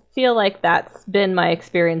 I feel like that's been my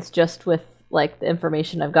experience just with like the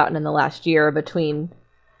information I've gotten in the last year between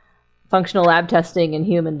functional lab testing and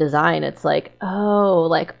human design. It's like, oh,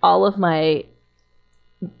 like all of my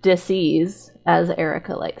disease, as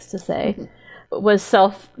Erica likes to say, was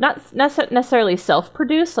not necessarily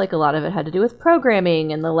self-produced. Like, a lot of it had to do with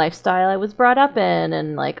programming and the lifestyle I was brought up in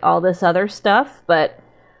and like all this other stuff. But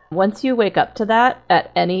once you wake up to that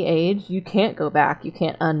at any age, you can't go back. You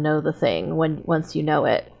can't unknow the thing once you know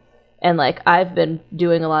it. And like, I've been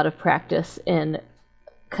doing a lot of practice in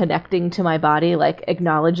connecting to my body, like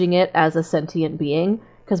acknowledging it as a sentient being,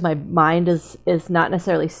 because my mind is not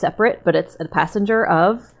necessarily separate, but it's a passenger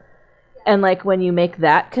of. And like, when you make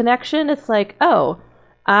that connection, it's like, oh,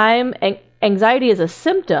 anxiety is a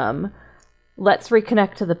symptom. Let's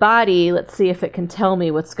reconnect to the body. Let's see if it can tell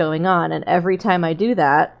me what's going on. And every time I do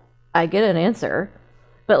that, I get an answer.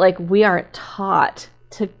 But like, we aren't taught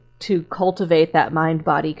to cultivate that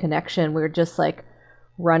mind-body connection. We're just like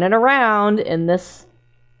running around in this,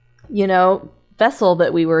 vessel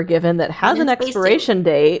that we were given that has an expiration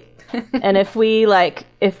date. And if we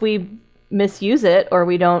misuse it, or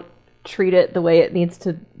we don't treat it the way it needs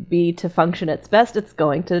to be to function its best, it's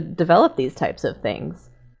going to develop these types of things.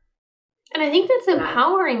 And I think that's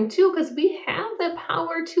empowering too, because we have the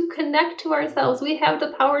power to connect to ourselves. We have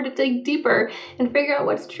the power to dig deeper and figure out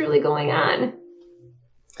what's truly going on.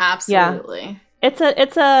 Absolutely. Yeah.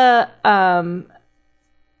 It's a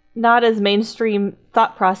not as mainstream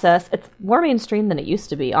thought process. It's more mainstream than it used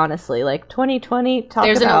to be, honestly. Like 2020,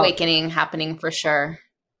 there's an awakening happening for sure.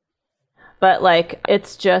 But like,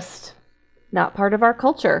 it's just not part of our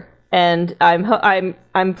culture, and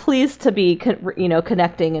I'm pleased to be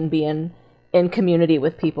connecting and being in community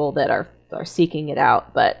with people that are seeking it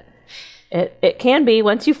out. But it can be,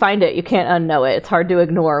 once you find it, you can't unknow it. It's hard to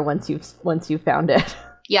ignore once you've found it.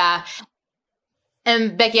 Yeah.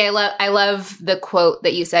 And Becky, I love the quote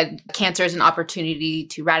that you said, cancer is an opportunity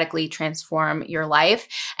to radically transform your life.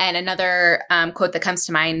 And another quote that comes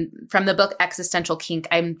to mind from the book Existential Kink,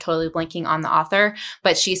 I'm totally blanking on the author,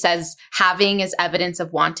 but she says, having is evidence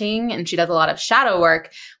of wanting. And she does a lot of shadow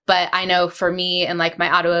work. But I know for me and like my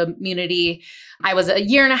autoimmunity, I was 1.5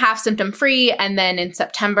 years symptom free. And then in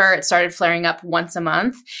September, it started flaring up once a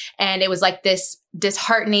month. And it was like this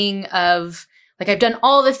disheartening of, like, I've done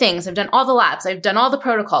all the things, I've done all the labs, I've done all the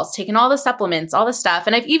protocols, taken all the supplements, all the stuff.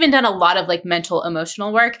 And I've even done a lot of like mental,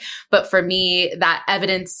 emotional work. But for me, that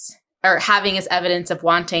evidence, or having is evidence of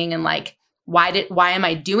wanting, and like, why am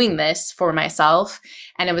I doing this for myself?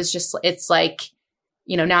 And it was just, it's like,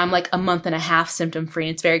 now I'm like 1.5 months symptom free,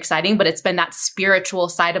 and it's very exciting, but it's been that spiritual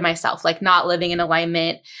side of myself, like not living in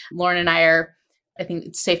alignment. Lauren and I are, I think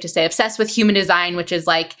it's safe to say, obsessed with human design, which is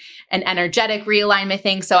like an energetic realignment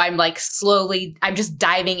thing. So I'm like I'm just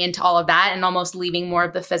diving into all of that and almost leaving more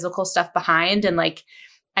of the physical stuff behind, and like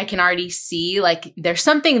I can already see like there's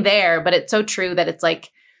something there, but it's so true that it's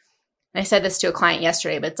like, and I said this to a client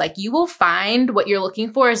yesterday, but it's like you will find what you're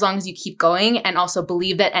looking for as long as you keep going and also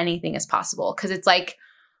believe that anything is possible. Because it's like,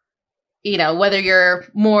 you know, whether you're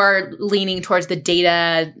more leaning towards the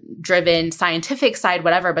data-driven scientific side,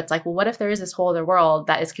 whatever, but it's like, well, what if there is this whole other world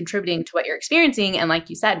that is contributing to what you're experiencing? And like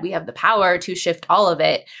you said, we have the power to shift all of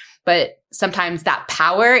it. But sometimes that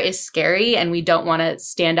power is scary and we don't want to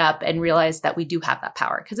stand up and realize that we do have that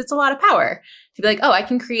power because it's a lot of power to be like, oh, I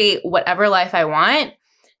can create whatever life I want.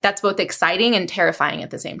 That's both exciting and terrifying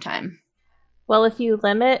at the same time. Well, if you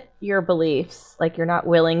limit your beliefs, like you're not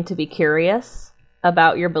willing to be curious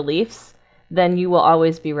about your beliefs, then you will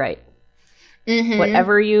always be right. Mm-hmm.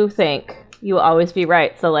 Whatever you think, you will always be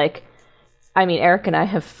right. So like, I mean, Eric and I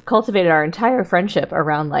have cultivated our entire friendship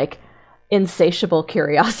around like insatiable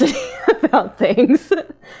curiosity about things.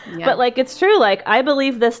 Yeah. But like, it's true. Like I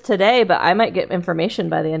believe this today, but I might get information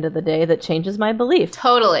by the end of the day that changes my belief.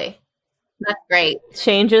 Totally. That's great.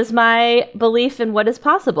 Changes my belief in what is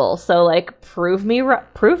possible. So like, prove me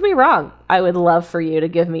wrong. I would love for you to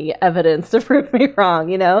give me evidence to prove me wrong,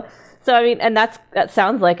 you know? So, I mean, and that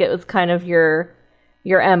sounds like it was kind of your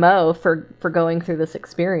MO for going through this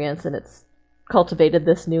experience, and it's cultivated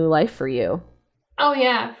this new life for you. Oh,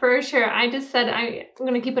 yeah, for sure. I just said I'm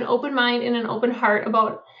going to keep an open mind and an open heart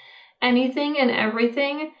about anything and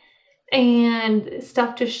everything, and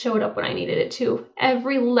stuff just showed up when I needed it to.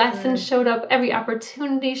 Every lesson showed up, every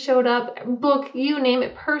opportunity showed up, book, you name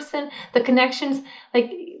it, person, the connections,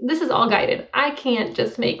 like this is all guided. I can't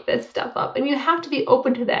just make this stuff up. And you have to be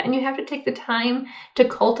open to that. And you have to take the time to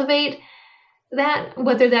cultivate that,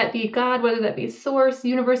 whether that be God, whether that be source,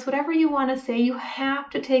 universe, whatever you want to say, you have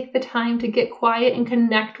to take the time to get quiet and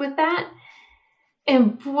connect with that.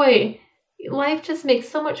 And boy, life just makes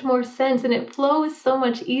so much more sense and it flows so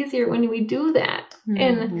much easier when we do that. Mm-hmm.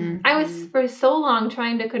 And I was for so long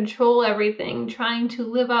trying to control everything, trying to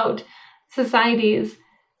live out society's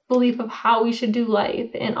belief of how we should do life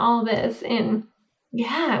and all this. And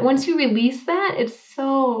yeah, once you release that,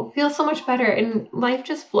 feels so much better and life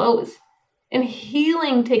just flows and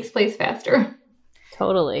healing takes place faster.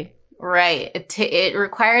 Totally. Right. It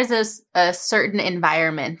requires a certain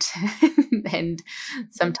environment and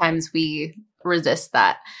sometimes we resist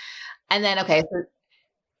that. And then, okay.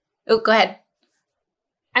 Go ahead.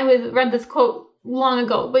 I read this quote long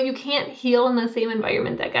ago, but you can't heal in the same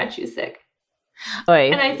environment that got you sick.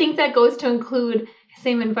 Oy. And I think that goes to include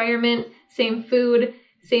same environment, same food,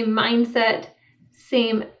 same mindset,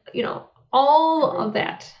 same, all of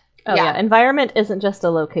that. Oh, yeah. Environment isn't just a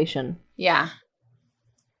location. Yeah.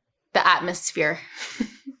 The atmosphere.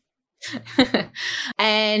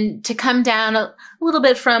 And to come down a little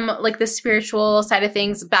bit from like the spiritual side of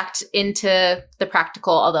things back into the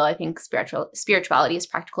practical, although I think spirituality is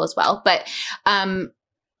practical as well. But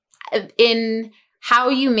in how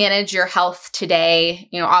you manage your health today,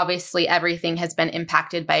 obviously everything has been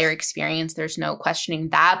impacted by your experience. There's no questioning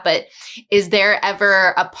that. But is there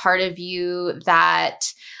ever a part of you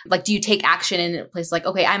that, like, do you take action in a place like,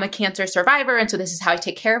 okay, I'm a cancer survivor, and so this is how I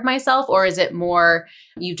take care of myself? Or is it more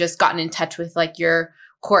you've just gotten in touch with like your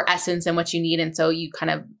core essence and what you need, and so you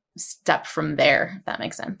kind of step from there, if that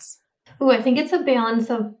makes sense? Oh, I think it's a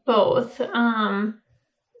balance of both.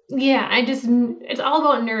 It's all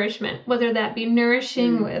about nourishment, whether that be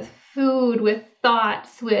nourishing with food, with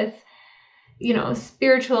thoughts, with,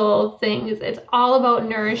 spiritual things. It's all about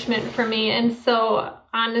nourishment for me. And so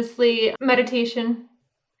honestly, meditation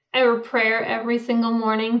or prayer every single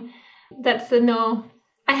morning, that's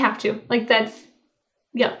I have to. Like that's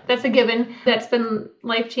a given. That's been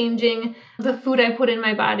life-changing. The food I put in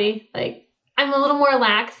my body, like I'm a little more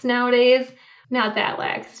lax nowadays. Not that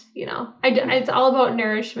lax, it's all about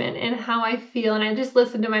nourishment and how I feel. And I just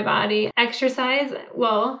listen to my body. Exercise,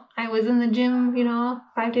 well, I was in the gym,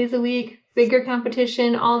 5 days a week, bigger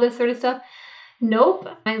competition, all this sort of stuff. Nope.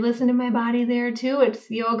 I listen to my body there too. It's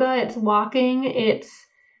yoga, it's walking, it's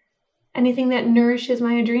anything that nourishes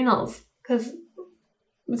my adrenals. Because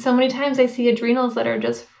so many times I see adrenals that are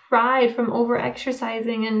just fried from over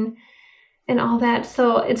exercising and all that.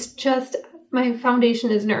 So it's just, my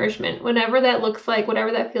foundation is nourishment, whatever that looks like,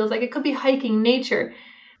 whatever that feels like. It could be hiking, nature.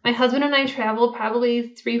 My husband and I travel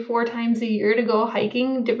probably 3-4 times a year to go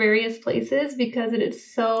hiking to various places because it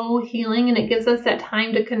is so healing and it gives us that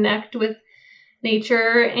time to connect with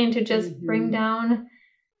nature and to just bring down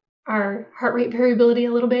our heart rate variability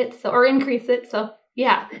a little bit, or increase it. So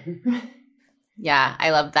yeah. Yeah, I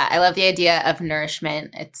love that. I love the idea of nourishment.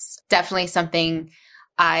 It's definitely something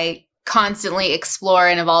I constantly explore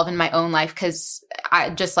and evolve in my own life because I,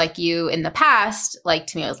 just like you in the past, like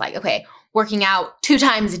to me, it was like, okay, working out 2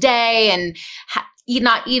 times a day and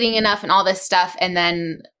not eating enough and all this stuff. And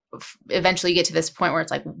then eventually you get to this point where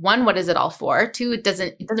it's like, 1, what is it all for? 2, it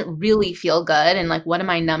doesn't really feel good. And like, what am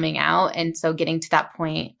I numbing out? And so getting to that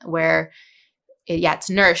point where it's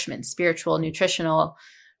nourishment, spiritual, nutritional,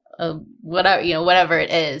 whatever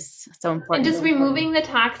it is. So important. And just removing the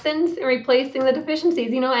toxins and replacing the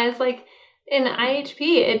deficiencies, as like in IHP,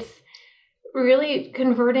 it's really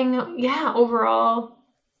converting, overall,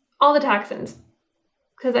 all the toxins.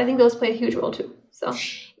 Because I think those play a huge role too. So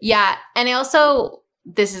yeah. And I also,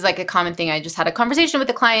 this is like a common thing. I just had a conversation with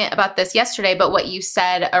a client about this yesterday, but what you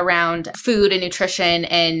said around food and nutrition,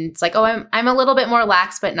 and it's like, oh, I'm a little bit more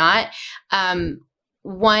lax, but not.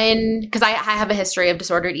 One, because I have a history of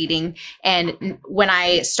disordered eating. And when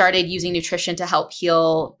I started using nutrition to help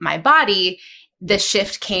heal my body, the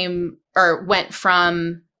shift went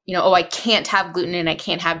from, I can't have gluten and I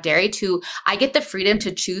can't have dairy, to I get the freedom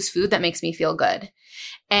to choose food that makes me feel good.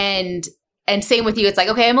 And same with you. It's like,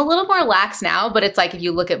 okay, I'm a little more lax now, but it's like, if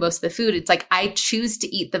you look at most of the food, it's like, I choose to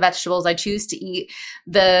eat the vegetables. I choose to eat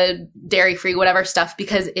the dairy-free, whatever stuff,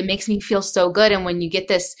 because it makes me feel so good. And when you get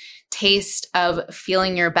this taste of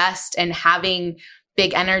feeling your best and having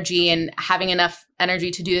big energy and having enough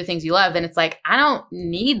energy to do the things you love, then it's like, I don't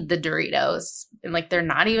need the Doritos. And like, they're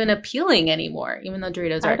not even appealing anymore, even though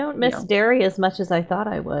Doritos are. I don't miss dairy as much as I thought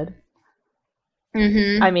I would.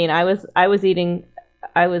 Mm-hmm. I mean, I was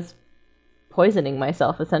poisoning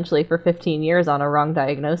myself essentially for 15 years on a wrong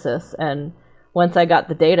diagnosis. And once I got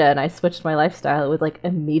the data and I switched my lifestyle, it was like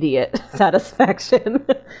immediate satisfaction.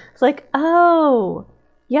 It's like, oh,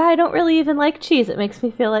 yeah, I don't really even like cheese. It makes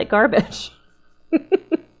me feel like garbage.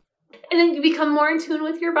 And then you become more in tune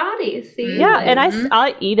with your body. See? Yeah, and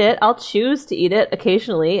I eat it. I'll choose to eat it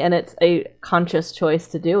occasionally, and it's a conscious choice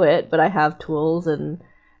to do it, but I have tools and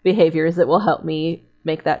behaviors that will help me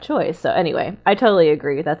make that choice. So anyway, I totally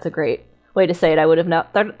agree. That's a great way to say it. I would have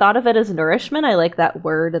not thought of it as nourishment. I like that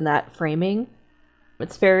word and that framing.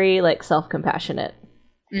 It's very like self-compassionate.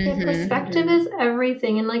 Mm-hmm. Perspective is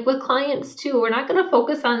everything. And like with clients too, we're not going to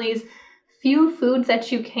focus on these few foods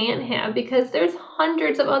that you can have, because there's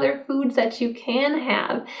hundreds of other foods that you can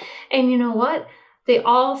have. And you know what? They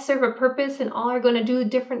all serve a purpose and all are going to do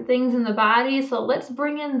different things in the body. So let's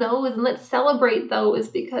bring in those and let's celebrate those,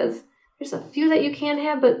 because there's a few that you can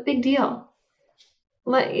have, but big deal.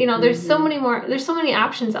 There's so many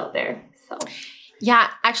options out there. So yeah,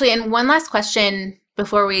 actually, and one last question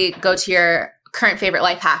before we go to your current favorite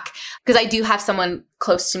life hack, because I do have someone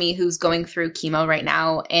close to me who's going through chemo right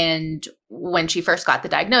now. And when she first got the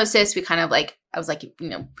diagnosis, we kind of like, I was like,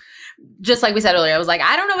 just like we said earlier, I was like,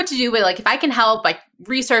 I don't know what to do, but like, if I can help, like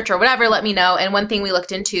research or whatever, let me know. And one thing we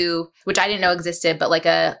looked into, which I didn't know existed, but like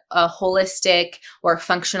a holistic or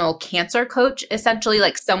functional cancer coach, essentially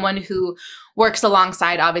like someone who works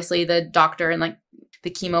alongside obviously the doctor and like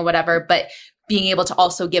the chemo, whatever, but being able to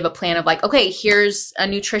also give a plan of like, okay, here's a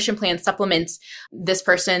nutrition plan, supplements. This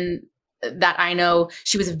person that I know,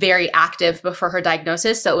 she was very active before her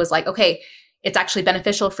diagnosis. So it was like, okay, it's actually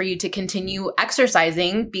beneficial for you to continue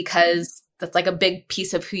exercising because that's like a big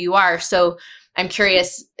piece of who you are. So I'm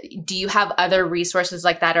curious, do you have other resources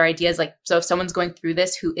like that or ideas? Like, so if someone's going through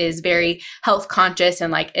this who is very health conscious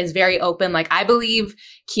and like is very open, like I believe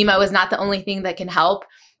chemo is not the only thing that can help.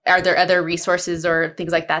 Are there other resources or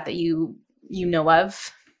things like that you know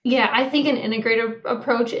of? Yeah, I think an integrative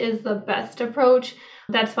approach is the best approach.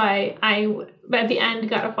 That's why I, at the end,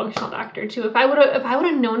 got a functional doctor too. If I would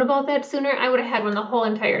have known about that sooner, I would have had one the whole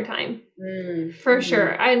entire time. For sure.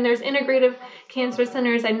 And there's integrative cancer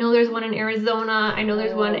centers. I know there's one in Arizona. I know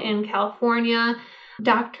there's one in California.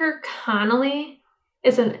 Dr. Connolly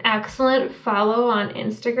is an excellent follow on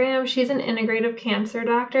Instagram. She's an integrative cancer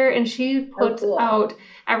doctor, and she puts out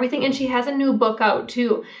everything. And she has a new book out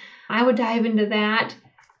too. I would dive into that.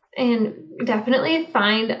 And definitely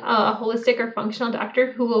find a holistic or functional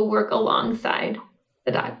doctor who will work alongside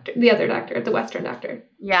the other doctor, the Western doctor.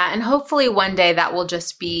 Yeah, and hopefully one day that will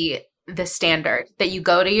just be the standard, that you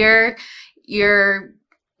go to your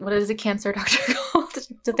what is a cancer doctor called?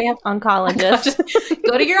 Do they have oncologist?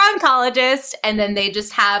 Go to your oncologist, and then they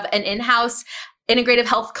just have an in-house integrative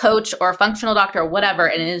health coach or functional doctor or whatever,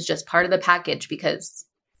 and it is just part of the package because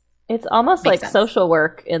it's almost like sense. Social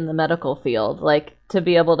work in the medical field, like to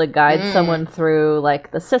be able to guide someone through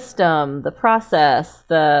like the system, the process,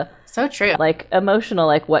 so true, like emotional,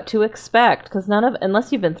 like what to expect. Because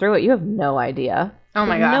unless you've been through it, you have no idea. Oh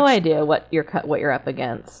my gosh, no idea what you're up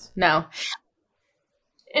against. No.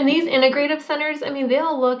 And these integrative centers, I mean,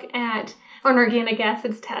 they'll look at an organic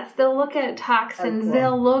acids test. They'll look at toxins.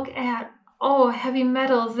 They'll look at heavy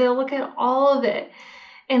metals. They'll look at all of it.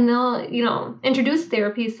 And they'll, introduce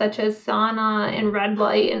therapies such as sauna and red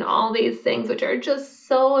light and all these things, which are just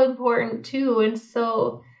so important too. And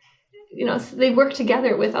so, so they work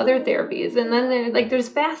together with other therapies. And then there's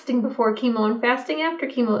fasting before chemo and fasting after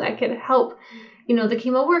chemo that could help, the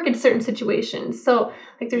chemo work in certain situations. So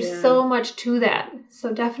there's so much to that.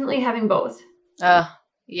 So definitely having both. Yeah.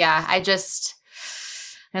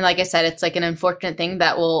 And like I said, it's like an unfortunate thing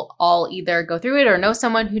that we'll all either go through it or know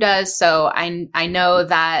someone who does. So I know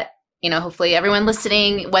that, hopefully everyone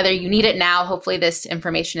listening, whether you need it now, hopefully this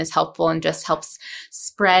information is helpful and just helps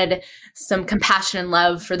spread some compassion and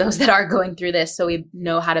love for those that are going through this, so we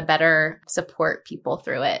know how to better support people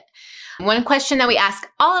through it. One question that we ask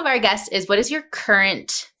all of our guests is, what is your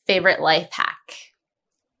current favorite life hack?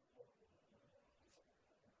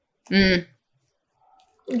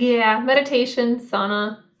 Yeah, meditation,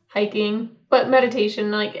 sauna, hiking, but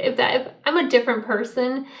meditation, if I'm a different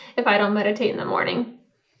person if I don't meditate in the morning.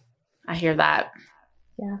 I hear that.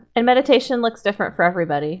 Yeah. And meditation looks different for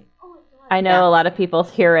everybody. I know a lot of people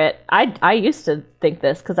hear it. I used to think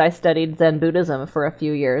this because I studied Zen Buddhism for a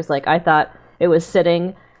few years. I thought it was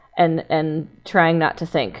sitting and trying not to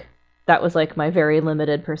think. That was my very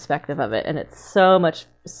limited perspective of it. And it's so much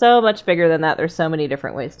bigger than that. There's so many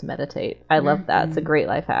different ways to meditate. I love that. It's a great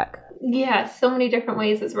life hack. Yeah, so many different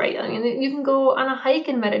ways is right. I mean, you can go on a hike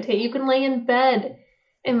and meditate. You can lay in bed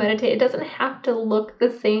and meditate. It doesn't have to look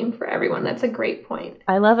the same for everyone. That's a great point.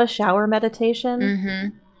 I love a shower meditation.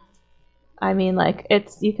 Mm-hmm. I mean,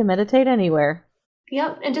 you can meditate anywhere.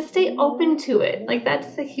 Yep, and just stay open to it.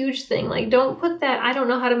 That's a huge thing. Don't put that, I don't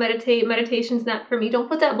know how to meditate, meditation's not for me. Don't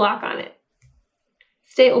put that block on it.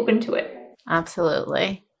 Stay open to it.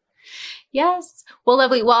 Absolutely. Yes. Well,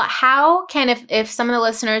 lovely. Well, how can, if some of the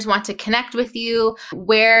listeners want to connect with you,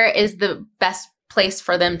 where is the best place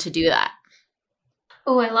for them to do that?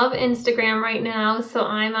 Oh, I love Instagram right now. So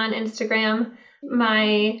I'm on Instagram.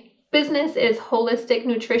 My business is Holistic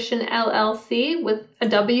Nutrition LLC with a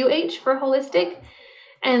WH for holistic.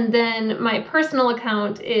 And then my personal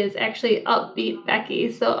account is actually Upbeat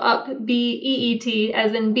Becky. So up BEET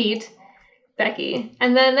as in beat Becky.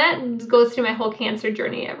 And then that goes through my whole cancer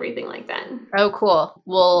journey, everything like that. Oh, cool.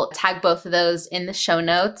 We'll tag both of those in the show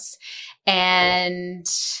notes. And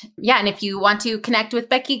and if you want to connect with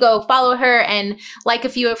Becky, go follow her and like a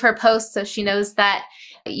few of her posts so she knows that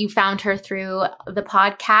you found her through the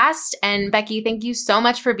podcast. And Becky, thank you so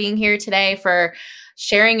much for being here today, for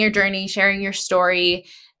sharing your journey, sharing your story.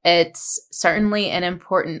 It's certainly an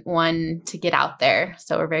important one to get out there.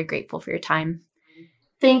 So we're very grateful for your time.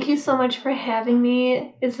 Thank you so much for having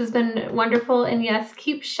me. This has been wonderful. And yes,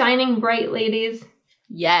 keep shining bright, ladies.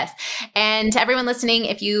 Yes. And to everyone listening,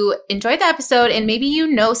 if you enjoyed the episode and maybe you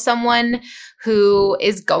know someone who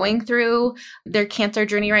is going through their cancer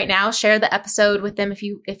journey right now, share the episode with them if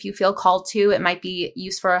you feel called to. It might be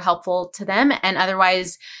useful or helpful to them. And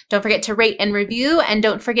otherwise, don't forget to rate and review, and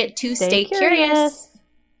don't forget to stay curious.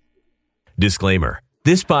 Disclaimer: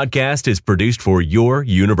 this podcast is produced for your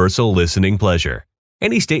universal listening pleasure.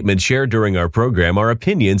 Any statements shared during our program are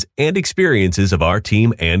opinions and experiences of our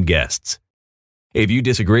team and guests. If you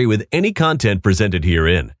disagree with any content presented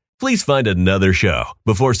herein, please find another show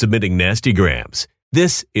before submitting nasty grams.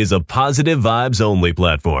 This is a positive vibes only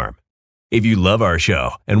platform. If you love our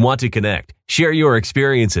show and want to connect, share your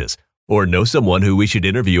experiences, or know someone who we should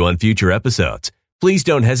interview on future episodes, please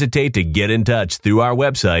don't hesitate to get in touch through our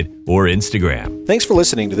website or Instagram. Thanks for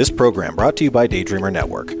listening to this program brought to you by Daydreamer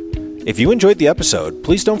Network. If you enjoyed the episode,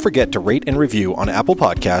 please don't forget to rate and review on Apple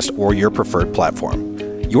Podcasts or your preferred platform.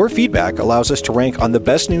 Your feedback allows us to rank on the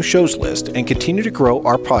best new shows list and continue to grow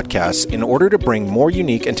our podcasts in order to bring more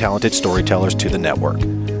unique and talented storytellers to the network.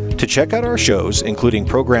 To check out our shows, including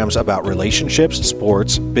programs about relationships,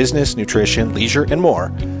 sports, business, nutrition, leisure, and more,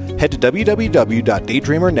 head to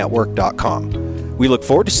www.daydreamernetwork.com. We look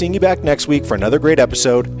forward to seeing you back next week for another great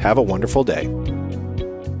episode. Have a wonderful day.